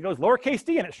 100, it goes lowercase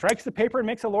d, and it strikes the paper and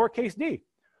makes a lowercase d.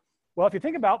 Well, if you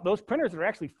think about those printers that are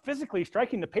actually physically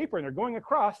striking the paper and they're going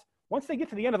across, once they get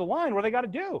to the end of the line, what do they got to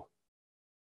do?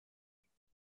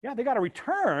 Yeah, they got to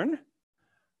return.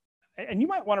 And you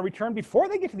might want to return before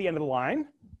they get to the end of the line.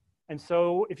 And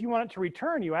so if you want it to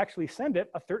return, you actually send it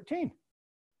a 13.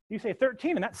 You say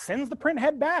 13, and that sends the print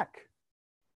head back.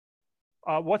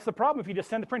 What's the problem if you just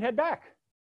send the print head back?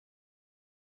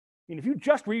 I mean, if you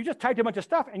just typed a bunch of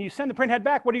stuff and you send the print head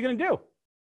back, what are you going to do?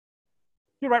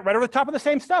 You write right over the top of the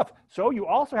same stuff. So you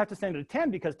also have to send it a 10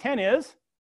 because 10 is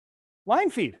line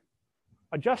feed.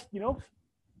 Adjust, you know,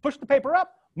 push the paper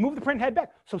up, move the print head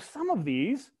back. So some of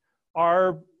these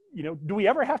are, you know, do we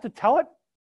ever have to tell it,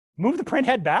 move the print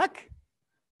head back?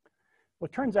 Well,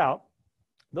 it turns out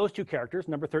those two characters,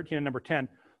 number 13 and number 10,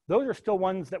 those are still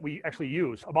ones that we actually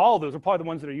use. Of all of those, are probably the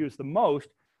ones that are used the most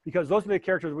because those are the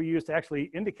characters we use to actually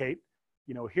indicate,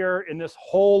 you know, here in this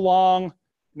whole long,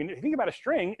 I mean, if you think about a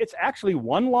string, it's actually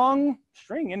one long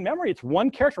string in memory. It's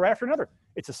one character right after another.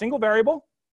 It's a single variable.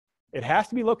 It has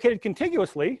to be located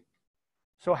contiguously.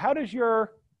 So how does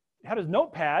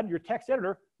Notepad, your text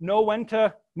editor, know when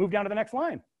to move down to the next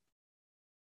line?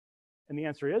 And the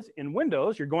answer is, in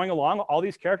Windows, you're going along all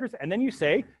these characters, and then you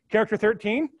say, character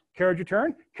 13, carriage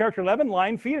return, character 11,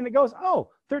 line feed, and it goes, oh,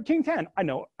 1310. I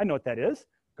know what that is.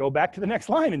 Go back to the next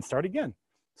line and start again.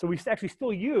 So we actually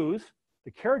still use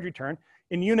the carriage return.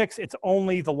 In Unix, it's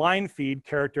only the line feed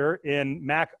character. In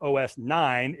Mac OS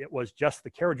 9, it was just the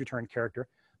carriage return character.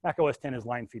 Mac OS 10 is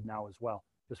line feed now as well,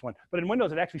 this one. But in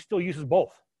Windows, it actually still uses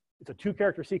both. It's a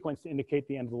 2-character sequence to indicate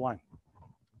the end of the line.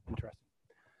 Interesting.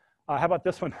 How about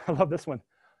this one? I love this one.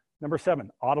 Number 7,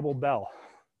 audible bell.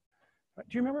 Do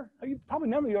you remember? Probably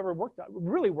none of you ever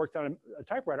really worked on a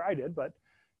typewriter. I did, but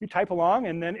you type along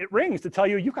and then it rings to tell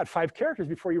you you've got 5 characters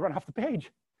before you run off the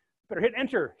page. Better hit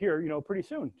enter here, pretty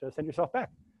soon to send yourself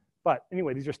back. But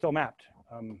anyway, these are still mapped,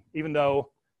 even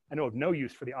though I know of no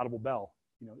use for the audible bell,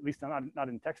 at least not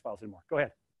in text files anymore. Go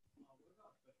ahead.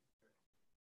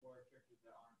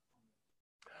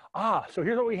 So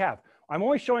here's what we have. I'm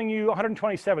only showing you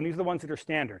 127. These are the ones that are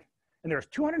standard. And there's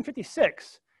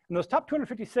 256. And those top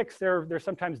 256, they're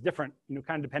sometimes different,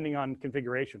 kind of depending on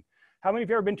configuration. How many of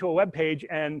you have ever been to a web page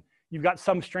and you've got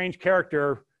some strange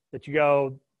character that you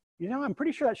go, I'm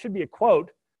pretty sure that should be a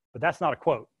quote, but that's not a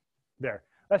quote there.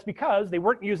 That's because they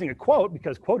weren't using a quote,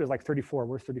 because quote is like 34.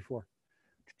 Where's 34?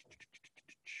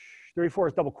 34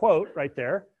 is double quote right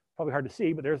there. Probably hard to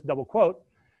see, but there's double quote.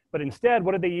 But instead,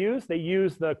 what did they use? They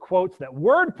used the quotes that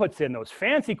Word puts in, those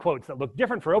fancy quotes that look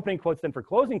different for opening quotes than for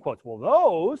closing quotes. Well,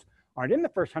 those aren't in the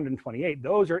first 128.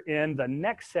 Those are in the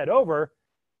next set over,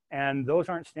 and those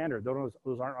aren't standard.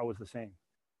 Those aren't always the same.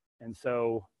 And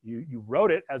so you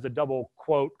wrote it as a double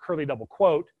quote, curly double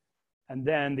quote, and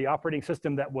then the operating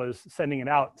system that was sending it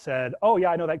out said, oh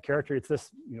yeah, I know that character. It's this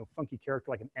funky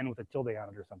character like an N with a tilde on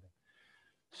it or something.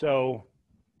 So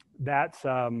that's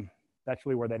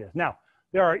really where that is. Now,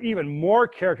 there are even more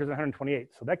characters than 128.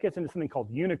 So that gets into something called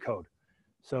Unicode.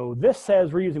 So this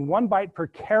says we're using 1 byte per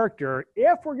character.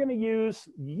 If we're going to use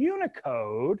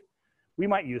Unicode, we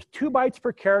might use 2 bytes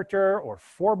per character or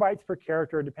 4 bytes per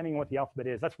character, depending on what the alphabet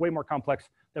is. That's way more complex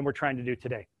than we're trying to do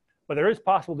today. But there is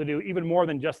possible to do even more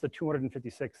than just the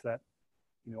 256 that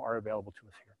are available to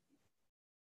us here.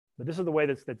 But this is the way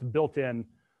that's built in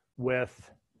with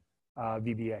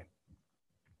VBA.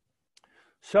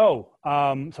 So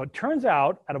it turns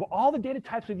out of all the data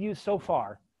types we've used so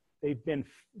far, they've been,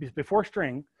 before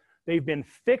string, they've been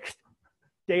fixed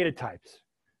data types,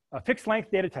 fixed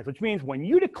length data types, which means when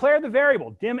you declare the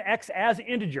variable dim x as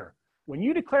integer, when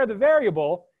you declare the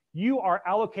variable, you are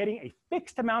allocating a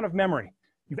fixed amount of memory.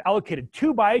 You've allocated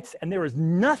 2 bytes, and there is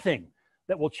nothing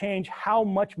that will change how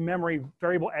much memory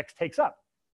variable x takes up,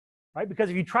 right? Because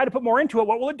if you try to put more into it,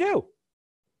 what will it do?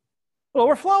 It'll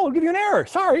overflow, it'll give you an error.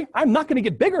 Sorry, I'm not going to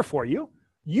get bigger for you.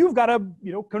 You've got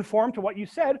to conform to what you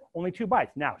said, only 2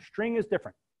 bytes. Now, string is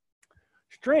different.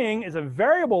 String is a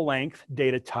variable length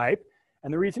data type,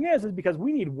 and the reason is because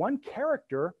we need 1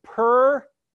 character per,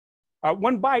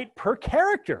 1 byte per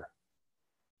character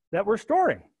that we're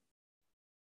storing.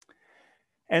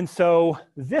 And so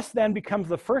this then becomes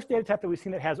the first data type that we've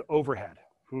seen that has overhead.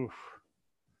 Oof.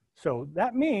 So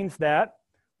that means that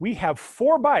we have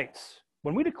 4 bytes.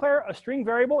 When we declare a string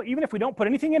variable, even if we don't put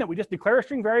anything in it, we just declare a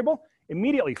string variable,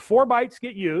 immediately 4 bytes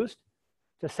get used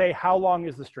to say how long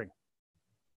is the string.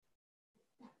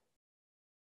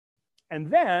 And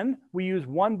then we use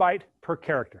 1 byte per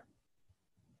character.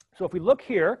 So if we look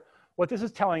here, what this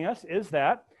is telling us is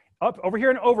that over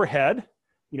here in overhead,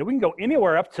 we can go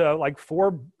anywhere up to like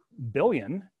 4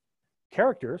 billion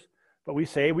characters, but we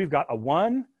say we've got a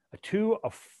 1, a 2,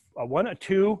 a 1, a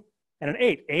 2, and an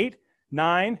 8. 8,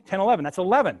 9, 10, 11. That's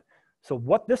 11. So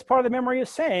what this part of the memory is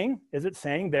saying is it's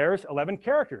saying there's 11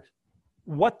 characters.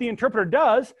 What the interpreter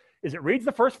does is it reads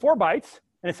the first 4 bytes,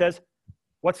 and it says,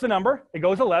 what's the number? It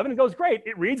goes 11. It goes, great.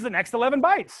 It reads the next 11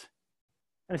 bytes.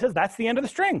 And it says, that's the end of the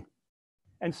string.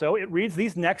 And so it reads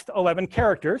these next 11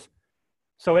 characters.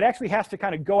 So it actually has to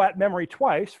kind of go at memory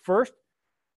twice. First,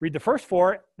 read the first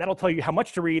 4. That'll tell you how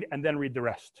much to read, and then read the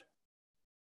rest.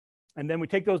 And then we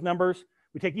take those numbers.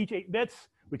 We take each 8 bits.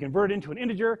 We convert it into an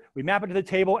integer. We map it to the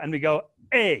table, and we go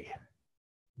A,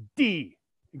 D.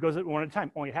 It goes at 1 at a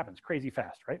time. Only it happens crazy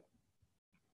fast, right?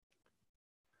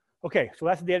 Okay, so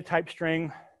that's the data type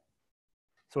string.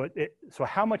 So, so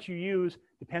how much you use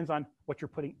depends on what you're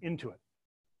putting into it.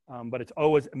 But it's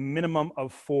always a minimum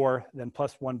of 4, then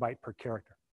plus 1 byte per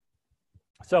character.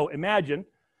 So imagine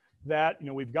that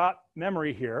we've got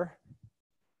memory here,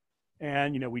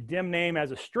 and we dim name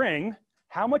as a string.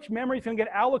 How much memory is going to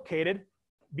get allocated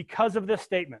because of this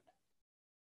statement?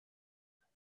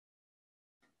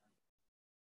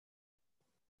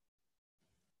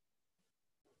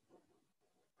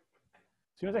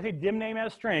 As soon as I say dim name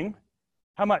as string,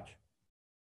 how much?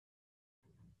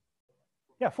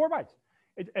 Yeah, 4 bytes.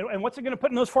 And what's it going to put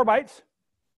in those 4 bytes?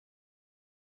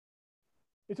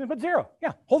 It's input 0.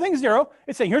 Yeah, whole thing's 0.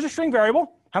 It's saying, here's a string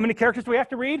variable. How many characters do we have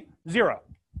to read? 0.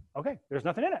 Okay, there's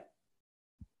nothing in it.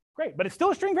 Great, but it's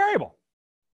still a string variable.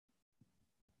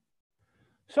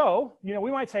 So, you know,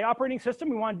 we might say operating system,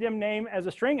 we want dim name as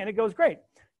a string, and it goes great.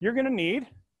 You're going to need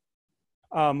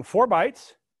 4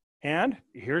 bytes, and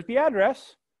here's the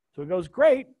address. So it goes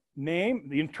great. Name,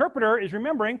 the interpreter is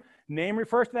remembering, name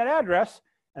refers to that address,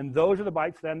 and those are the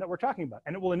bytes then that we're talking about.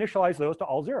 And it will initialize those to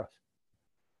all zeros.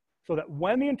 So that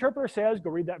when the interpreter says,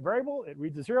 go read that variable, it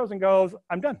reads the zeros and goes,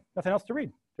 I'm done, nothing else to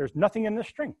read. There's nothing in this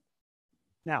string.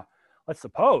 Now, let's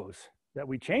suppose that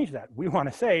we change that. We want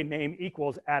to say name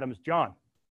equals Adams John.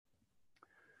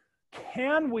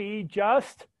 Can we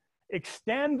just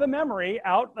extend the memory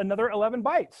out another 11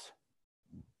 bytes?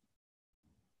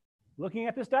 Looking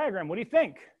at this diagram, what do you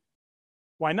think?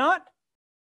 Why not?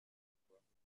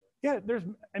 Yeah,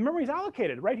 and memory is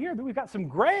allocated. Right here, we've got some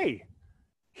gray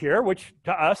here, which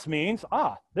to us means,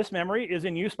 this memory is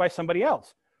in use by somebody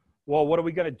else. Well, what are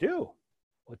we going to do?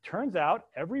 Well, it turns out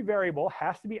every variable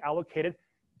has to be allocated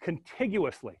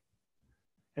contiguously.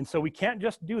 And so we can't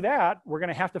just do that. We're going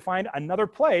to have to find another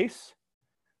place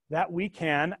that we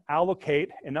can allocate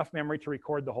enough memory to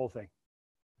record the whole thing.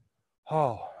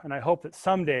 Oh, and I hope that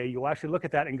someday you'll actually look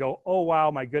at that and go, oh,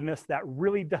 wow, my goodness, that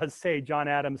really does say John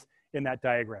Adams in that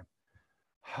diagram.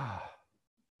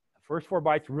 The first 4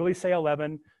 bytes really say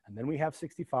 11, and then we have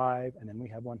 65, and then we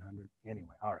have 100. Anyway,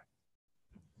 all right.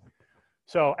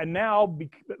 So, and now,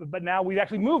 but now we've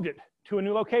actually moved it to a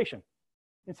new location,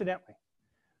 incidentally.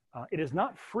 It is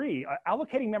not free.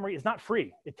 Allocating memory is not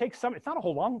free. It takes some, it's not a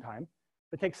whole long time,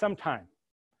 but it takes some time.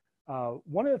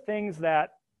 One of the things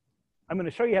that I'm going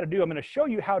to show you how to do, I'm going to show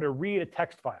you how to read a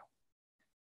text file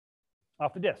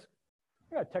off the disk.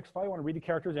 We got a text file, you want to read the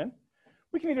characters in.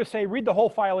 We can either say read the whole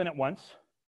file in at once,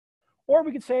 or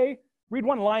we could say read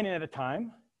 1 line in at a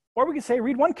time, or we could say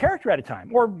read 1 character at a time,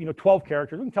 or 12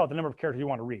 characters. We can tell it the number of characters you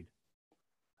want to read.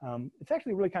 It's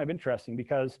actually really kind of interesting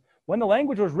because when the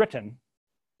language was written,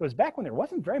 it was back when there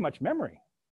wasn't very much memory.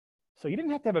 So you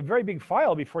didn't have to have a very big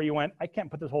file before you went, I can't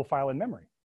put this whole file in memory.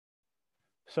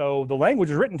 So the language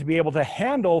was written to be able to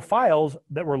handle files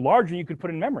that were larger than you could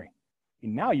put in memory.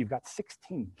 And now you've got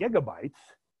 16 gigabytes.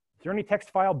 Is there any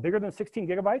text file bigger than 16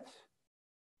 gigabytes?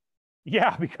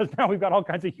 Yeah, because now we've got all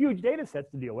kinds of huge data sets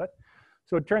to deal with.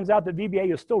 So it turns out that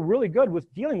VBA is still really good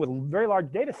with dealing with very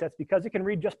large data sets because it can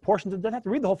read just portions. It doesn't have to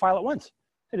read the whole file at once.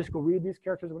 It just go read these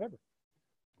characters or whatever.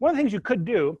 One of the things you could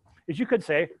do is you could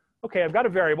say, okay, I've got a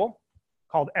variable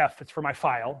called f. It's for my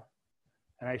file.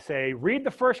 And I say, read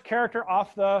the first character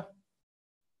off the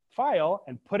file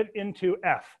and put it into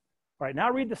f. All right,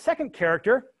 now read the second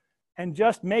character and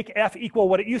just make f equal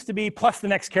what it used to be plus the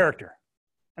next character.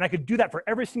 And I could do that for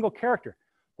every single character.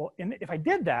 Well, if I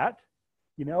did that,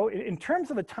 in terms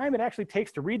of the time it actually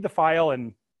takes to read the file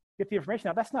and get the information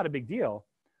out, that's not a big deal.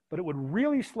 But it would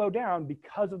really slow down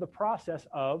because of the process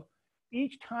of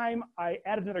each time I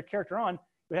added another character on,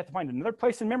 we have to find another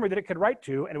place in memory that it could write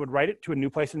to, and it would write it to a new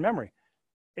place in memory.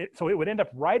 So it would end up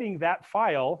writing that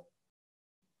file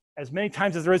as many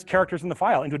times as there is characters in the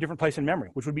file into a different place in memory,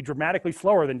 which would be dramatically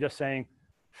slower than just saying,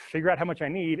 figure out how much I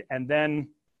need and then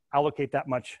allocate that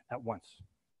much at once.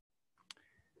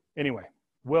 Anyway,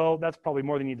 well, that's probably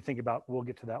more than you need to think about. We'll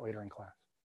get to that later in class.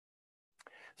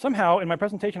 Somehow in my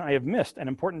presentation, I have missed an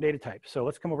important data type. So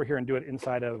let's come over here and do it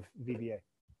inside of VBA.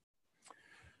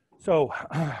 So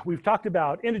we've talked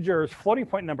about integers, floating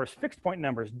point numbers, fixed point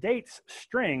numbers, dates,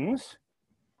 strings.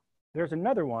 There's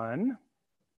another one.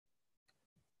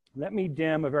 Let me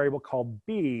dim a variable called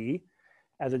b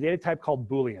as a data type called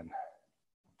Boolean.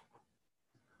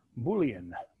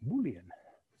 Boolean.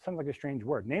 Sounds like a strange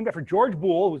word. Named after George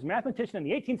Boole, who was a mathematician in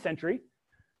the 18th century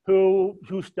who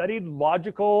studied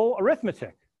logical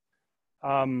arithmetic.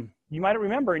 You might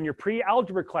remember in your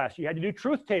pre-algebra class, you had to do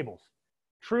truth tables.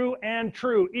 True and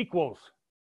true equals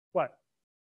what?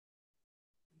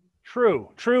 True.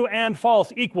 True and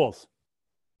false equals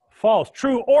false.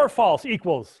 True or false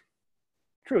equals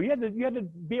true. You had to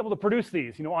be able to produce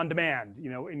these, on demand,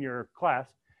 in your class.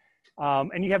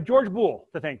 And you have George Boole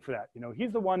to thank for that.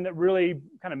 He's the one that really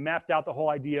kind of mapped out the whole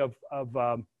idea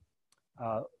of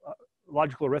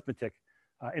logical arithmetic.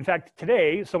 In fact,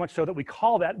 today, so much so that we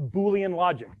call that Boolean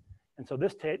logic. And so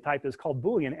this type is called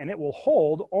Boolean, and it will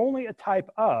hold only a type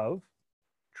of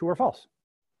true or false.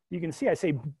 You can see I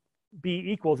say b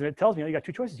equals, and it tells me you got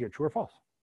 2 choices here, true or false.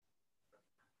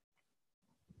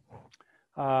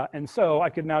 And so I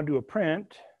could now do a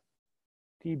print,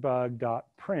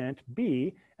 debug.print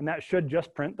b, and that should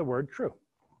just print the word true.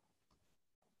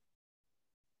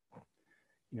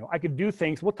 I could do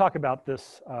things, we'll talk about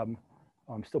this.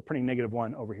 I'm still printing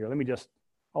 -1 over here. Let me just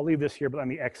I'll leave this here, but let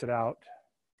me exit out.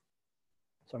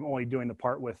 So I'm only doing the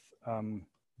part with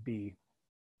B.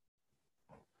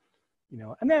 You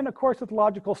know, and then of course with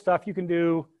logical stuff, you can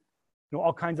do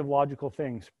all kinds of logical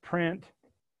things. Print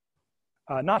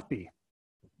not B.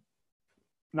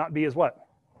 Not B is what?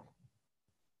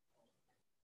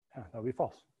 Yeah, that would be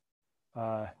false.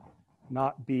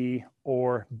 Not B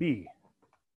or B.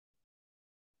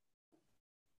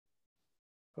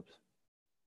 Oops.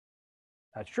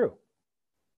 That's true.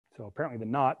 So apparently the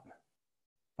not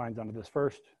binds onto this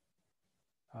first.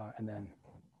 And then,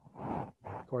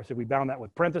 of course, if we bound that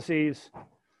with parentheses,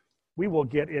 we will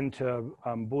get into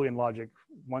Boolean logic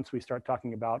once we start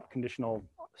talking about conditional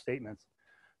statements.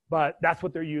 But that's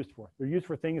what they're used for. They're used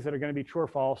for things that are going to be true or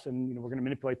false, and we're going to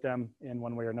manipulate them in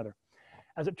one way or another.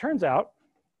 As it turns out,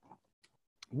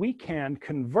 we can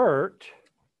convert.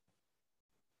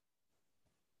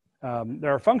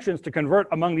 There are functions to convert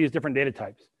among these different data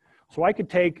types. So I could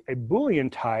take a Boolean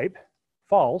type,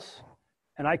 false,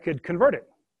 and I could convert it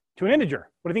to an integer.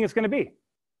 What do you think it's going to be?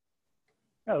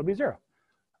 Yeah, it'll be 0.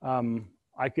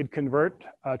 I could convert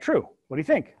true. What do you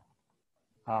think?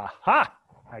 Aha!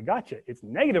 I got you. It's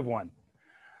 -1.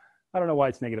 I don't know why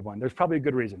it's -1. There's probably a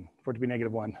good reason for it to be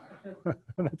 -1.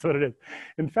 That's what it is.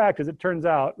 In fact, as it turns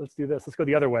out, let's do this. Let's go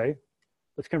the other way.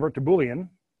 Let's convert to Boolean.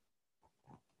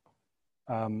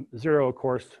 0, of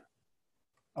course,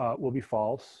 will be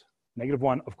false.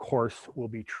 -1, of course, will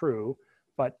be true.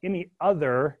 But any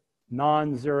other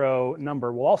non-zero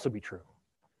number will also be true.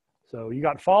 So you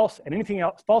got false, and anything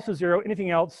else, false is 0, anything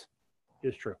else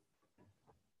is true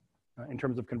in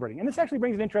terms of converting. And this actually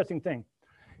brings an interesting thing,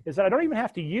 is that I don't even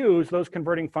have to use those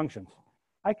converting functions.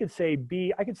 I could say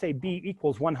B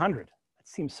equals 100. That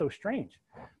seems so strange.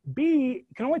 B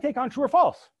can only take on true or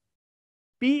false.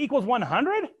 B equals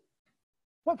 100?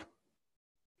 What?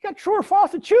 You got true or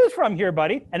false to choose from here,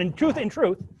 buddy. And in truth,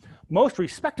 most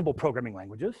respectable programming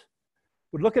languages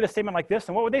would look at a statement like this,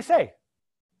 and what would they say?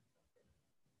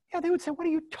 Yeah, they would say, what are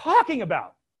you talking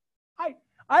about?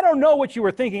 I don't know what you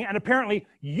were thinking, and apparently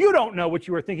you don't know what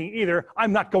you were thinking either.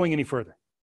 I'm not going any further.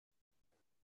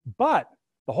 But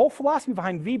the whole philosophy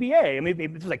behind VBA, I mean,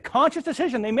 this was a conscious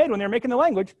decision they made when they were making the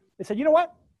language. They said, you know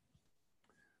what?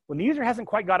 When the user hasn't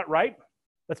quite got it right,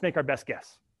 let's make our best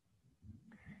guess.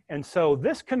 And so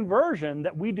this conversion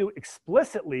that we do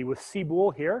explicitly with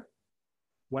cbool here,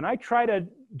 when I try to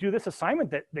do this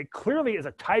assignment that clearly is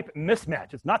a type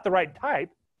mismatch, it's not the right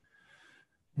type,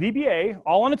 VBA,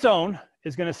 all on its own,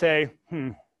 is going to say,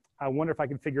 I wonder if I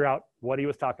can figure out what he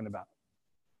was talking about.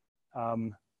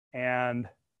 And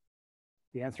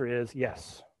the answer is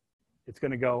yes. It's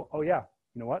going to go, oh yeah,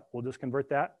 you know what? We'll just convert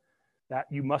that. That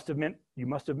you must have,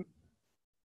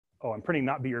 oh, I'm printing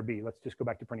not B or B. Let's just go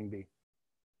back to printing B.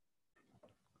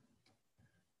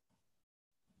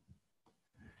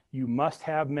 You must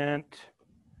have meant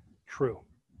true.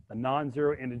 The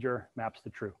non-zero integer maps to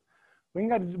true. We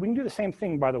can do the same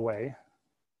thing, by the way,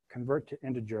 convert to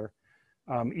integer,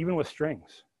 even with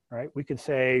strings, right? We could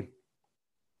say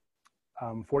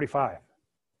 45.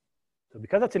 So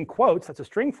because that's in quotes, that's a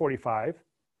string 45.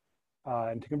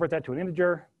 And to convert that to an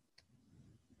integer,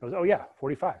 it goes, oh yeah,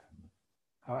 45.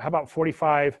 How about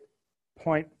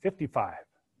 45.55?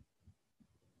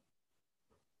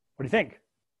 What do you think?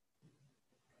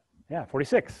 Yeah,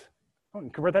 46. Oh,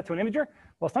 and convert that to an integer?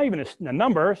 Well, it's not even a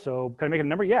number, so can I make it a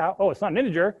number? Yeah. Oh, it's not an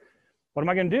integer. What am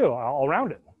I going to do? I'll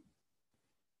round it.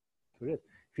 So it is.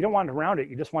 If you don't want to round it,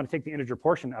 you just want to take the integer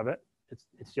portion of it.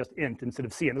 It's just int instead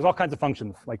of c. And there's all kinds of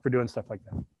functions like for doing stuff like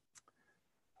that.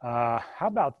 How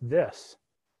about this?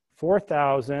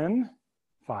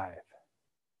 4005.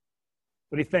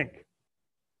 What do you think?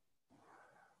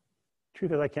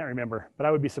 Truth is, I can't remember, but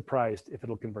I would be surprised if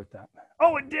it'll convert that.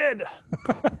 Oh, it did!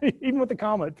 Even with the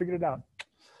comma, it figured it out. I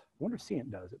wonder if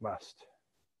cint does. It must.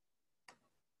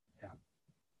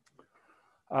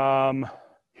 Yeah.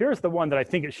 Here's the one that I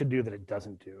think it should do that it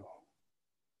doesn't do.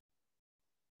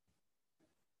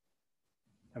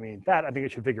 I mean, that I think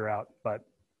it should figure out, but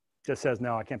just says,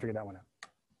 no, I can't figure that one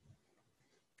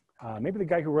out. Maybe the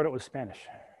guy who wrote it was Spanish.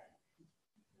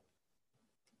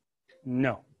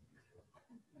 No.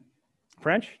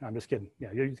 French? No, I'm just kidding. Yeah,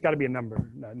 it's got to be a number,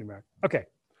 not numeric. Okay,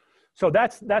 so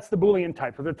that's the Boolean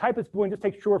type. So the type that's Boolean just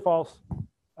takes true or false,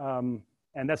 and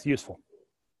that's useful.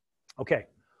 Okay,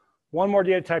 one more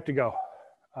data type to go,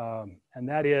 and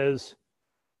that is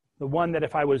the one that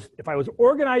if I was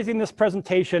organizing this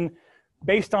presentation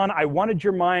based on I wanted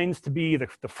your minds to be the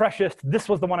freshest, this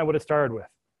was the one I would have started with,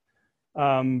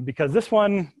 because this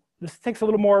takes a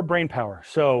little more brain power.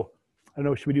 So I don't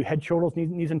know, should we do head, shoulders,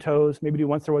 knees and toes? Maybe do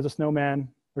once there was a snowman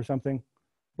or something.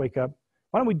 Wake up.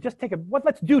 Why don't we just take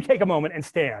take a moment and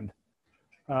stand.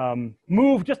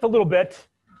 Move just a little bit,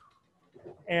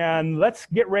 and let's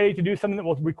get ready to do something that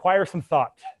will require some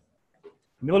thought.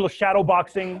 A little shadow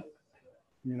boxing,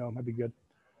 might be good.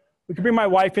 We could bring my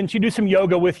wife in. She'd do some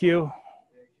yoga with you.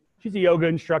 She's a yoga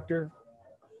instructor.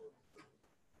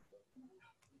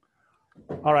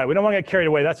 All right, we don't want to get carried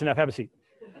away. That's enough. Have a seat.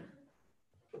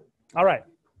 All right.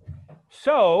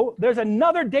 So there's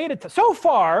another data. So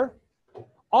far,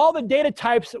 all the data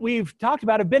types that we've talked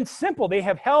about have been simple. They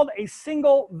have held a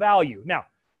single value. Now,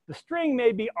 the string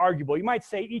may be arguable. You might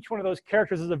say each one of those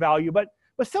characters is a value, but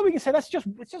still we can say it's just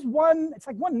one, it's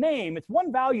like one name. It's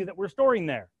one value that we're storing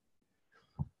there.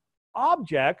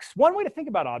 Objects, one way to think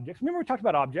about objects, remember we talked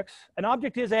about objects. An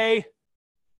object is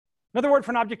another word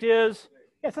for an object is,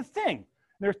 it's a thing.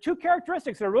 There's two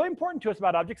characteristics that are really important to us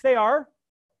about objects. They are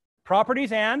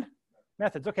properties and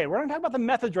methods. Okay, we're not talking about the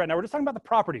methods right now. We're just talking about the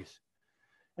properties.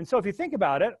 And so if you think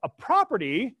about it, a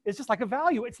property is just like a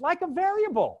value. It's like a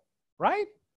variable, right?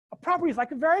 A property is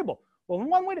like a variable. Well,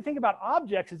 one way to think about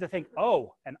objects is to think,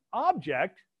 oh, an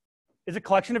object is a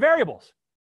collection of variables.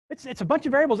 It's a bunch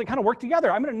of variables that kind of work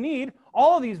together. I'm going to need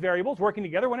all of these variables working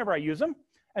together whenever I use them.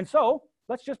 And so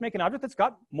let's just make an object that's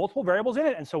got multiple variables in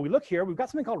it. And so we look here, we've got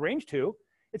something called range 2.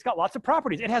 It's got lots of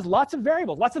properties. It has lots of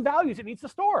variables, lots of values it needs to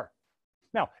store.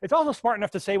 Now, it's also smart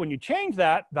enough to say when you change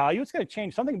that value, it's going to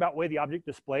change something about the way the object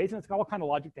displays, and it's got all kind of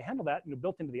logic to handle that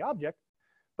built into the object.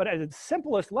 But at its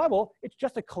simplest level, it's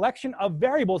just a collection of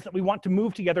variables that we want to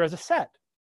move together as a set.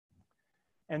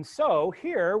 And so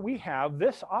here we have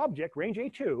this object, range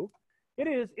A2. It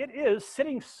is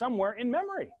sitting somewhere in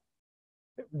memory.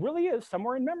 It really is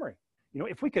somewhere in memory.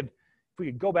 If we could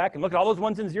go back and look at all those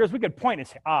ones and zeros, we could point and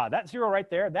say, that 0 right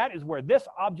there, that is where this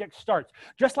object starts.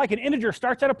 Just like an integer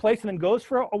starts at a place and then goes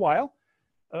for a while,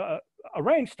 a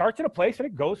range starts at a place and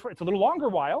it's a little longer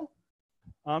while.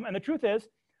 And the truth is,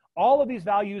 all of these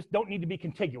values don't need to be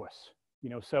contiguous.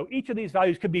 So each of these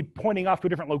values could be pointing off to a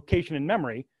different location in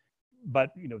memory, but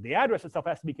the address itself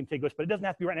has to be contiguous, but it doesn't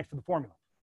have to be right next to the formula.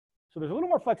 So there's a little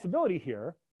more flexibility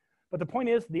here, but the point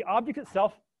is the object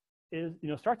itself is,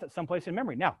 starts at some place in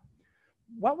memory. Now,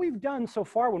 what we've done so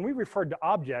far when we referred to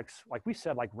objects, like we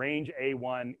said, like range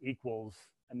A1 equals,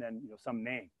 and then some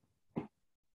name.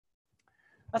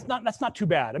 That's not too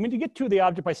bad. I mean, to get to the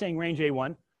object by saying range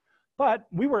A1, but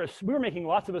we were making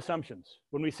lots of assumptions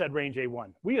when we said range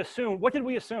A1. We assumed, what did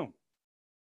we assume?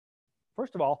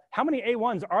 First of all, how many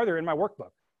A1s are there in my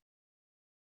workbook?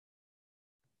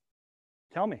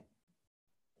 Tell me.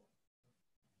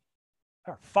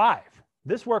 There are 5.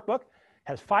 This workbook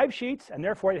has 5 sheets, and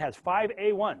therefore it has 5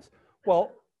 A1s.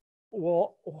 Well,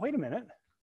 wait a minute.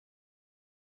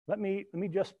 Let me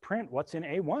just print what's in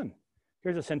A1.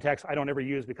 Here's a syntax I don't ever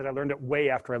use because I learned it way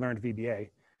after I learned VBA.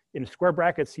 In square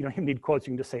brackets, you don't even need quotes.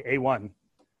 You can just say A1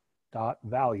 dot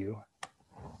value.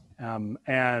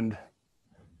 And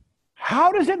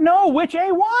how does it know which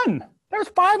A1? There's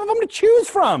 5 of them to choose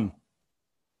from.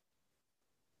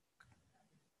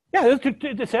 Yeah,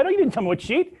 it said, oh, you didn't tell me which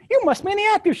sheet. You must be in the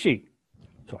active sheet.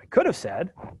 So I could have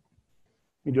said, let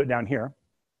me do it down here,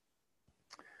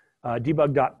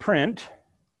 debug.print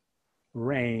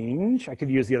range. I could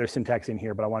use the other syntax in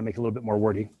here, but I want to make it a little bit more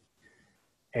wordy.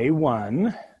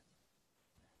 A1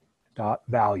 dot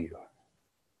value.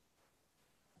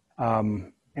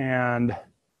 And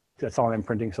that's all I'm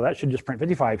printing. So that should just print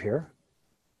 55 here.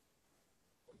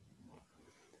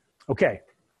 Okay.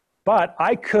 But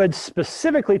I could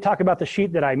specifically talk about the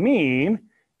sheet that I mean,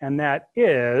 and that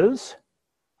is,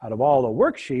 out of all the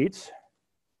worksheets,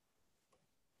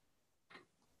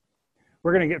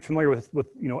 we're going to get familiar with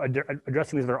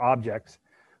addressing these other objects.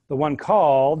 The one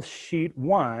called sheet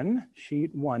 1,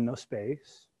 no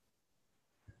space.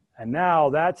 And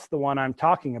now that's the one I'm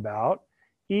talking about,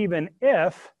 even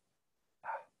if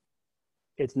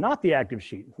it's not the active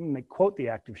sheet. Let me quote the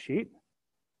active sheet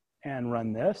and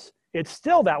run this. It's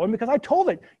still that one because I told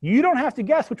it, you don't have to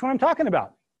guess which one I'm talking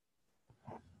about.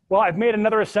 Well, I've made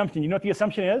another assumption. You know what the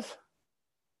assumption is?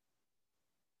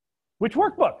 Which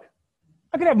workbook?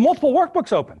 I could have multiple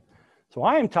workbooks open. So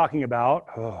I am talking about,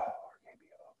 out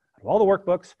of all the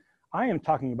workbooks, I am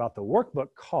talking about the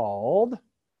workbook called,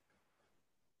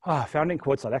 found in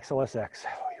quotes on XLSX.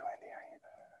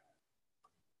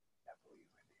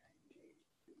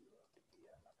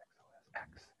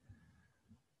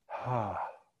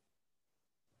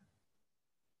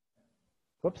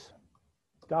 Whoops,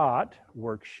 dot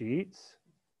worksheets.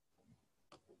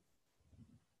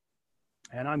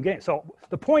 And I'm getting, so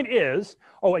the point is,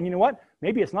 oh, and you know what?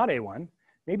 Maybe it's not A1.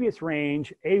 Maybe it's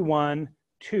range A1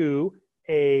 to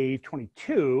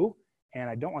A22, and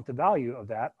I don't want the value of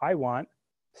that. I want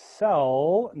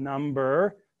cell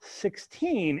number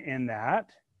 16 in that,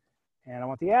 and I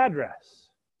want the address.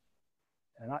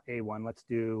 And not A1, let's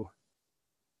do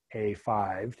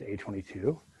A5 to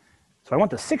A22. So I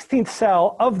want the 16th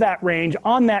cell of that range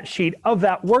on that sheet of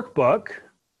that workbook,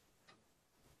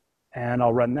 and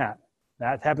I'll run that.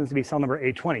 That happens to be cell number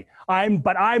A20.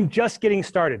 But I'm just getting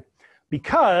started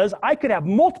because I could have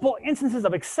multiple instances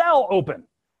of Excel open.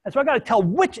 And so I got to tell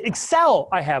which Excel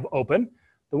I have open.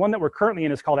 The one that we're currently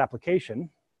in is called application.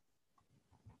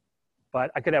 But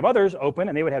I could have others open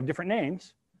and they would have different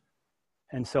names.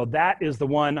 And so that is the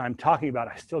one I'm talking about.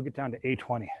 I still get down to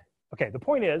A20. Okay, the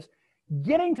point is,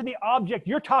 getting to the object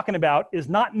you're talking about is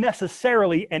not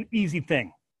necessarily an easy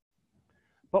thing.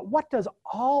 But what does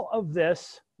all of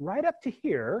this right up to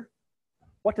here,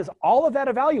 what does all of that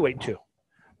evaluate to?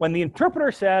 When the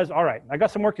interpreter says, all right, I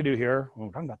got some work to do here. We're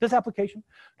talking about this application,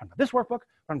 we're talking about this workbook,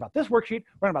 we're talking about this worksheet,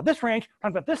 we're talking about this range, we're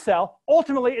talking about this cell.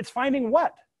 Ultimately, it's finding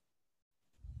what?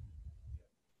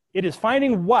 It is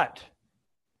finding what?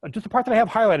 Just the part that I have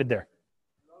highlighted there.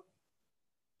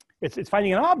 It's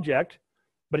finding an object,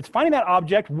 but it's finding that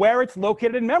object where it's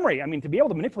located in memory. I mean, to be able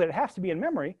to manipulate it, it has to be in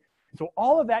memory. So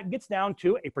all of that gets down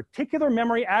to a particular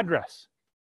memory address.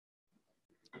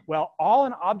 Well, all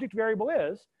an object variable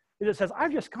is it says,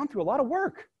 I've just gone through a lot of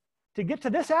work to get to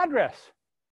this address.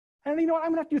 And you know what? I'm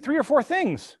gonna have to do 3 or 4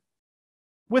 things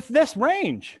with this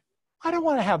range. I don't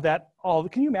want to have that all.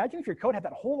 Can you imagine if your code had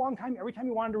that whole long time every time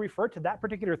you wanted to refer to that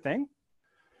particular thing?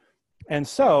 And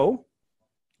so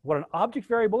what an object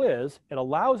variable is, it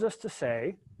allows us to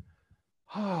say,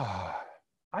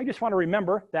 I just want to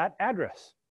remember that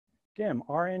address, dim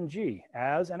RNG,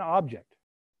 as an object.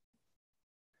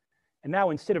 And now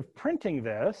instead of printing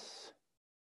this,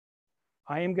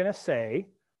 I am going to say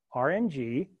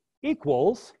RNG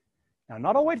equals, now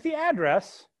not all the way to the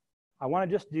address, I want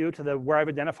to just do to the where I've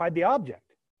identified the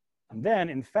object. And then,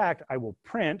 in fact, I will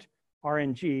print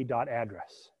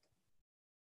RNG.address.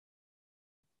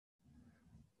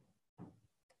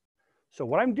 So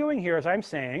what I'm doing here is I'm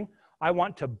saying, I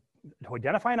want to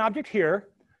identify an object here.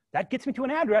 That gets me to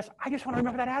an address. I just want to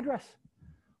remember that address.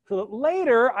 So that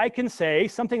later I can say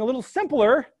something a little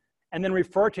simpler and then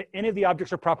refer to any of the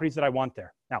objects or properties that I want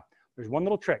there. Now, there's one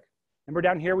little trick. Remember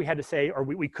down here we had to say, or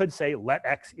we could say, let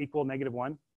x equal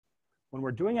 -1. When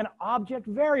we're doing an object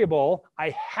variable, I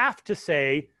have to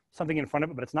say something in front of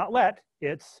it, but it's not let,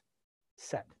 it's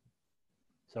set.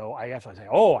 So I have to say,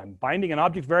 oh, I'm binding an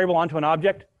object variable onto an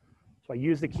object. So I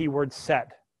use the keyword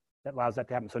set that allows that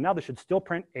to happen. So now this should still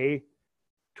print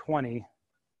A20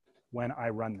 when I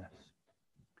run this.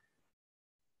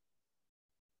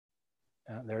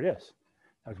 There it is.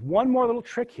 There's one more little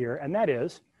trick here, and that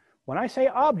is, when I say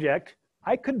object,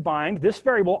 I could bind this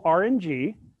variable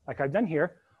RNG, like I've done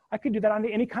here. I could do that onto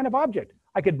any kind of object.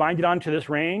 I could bind it onto this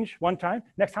range one time.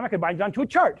 Next time I could bind it onto a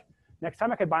chart. Next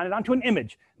time I could bind it onto an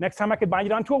image. Next time I could bind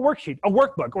it onto a worksheet, a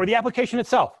workbook, or the application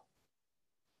itself.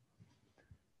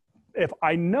 If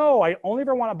I know I only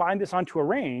ever want to bind this onto a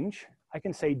range, I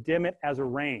can say dim it as a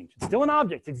range. It's still an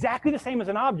object. It's exactly the same as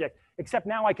an object, except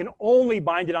now I can only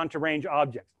bind it onto range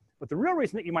objects. But the real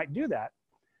reason that you might do that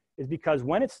is because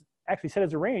when it's actually set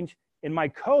as a range, in my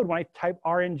code, when I type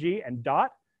RNG and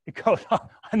dot, it goes,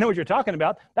 I know what you're talking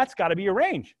about. That's got to be a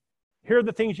range. Here are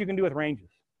the things you can do with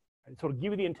ranges. So it'll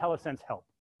give you the IntelliSense help.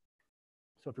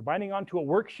 So if you're binding onto a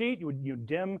worksheet, you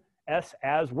dim S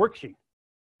as worksheet.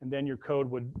 And then your code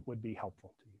would be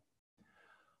helpful to you.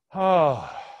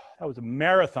 Oh, that was a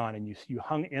marathon, and you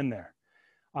hung in there.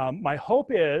 My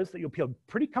hope is that you'll feel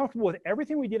pretty comfortable with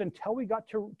everything we did until we got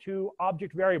to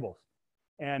object variables.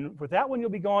 And with that one, you'll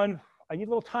be going, I need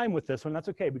a little time with this one. That's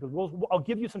okay, because I'll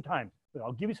give you some time.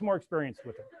 I'll give you some more experience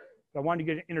with it. But I wanted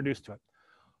to get introduced to it.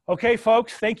 Okay,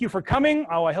 folks, thank you for coming.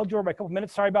 I held you over by a couple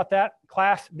minutes. Sorry about that.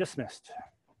 Class dismissed.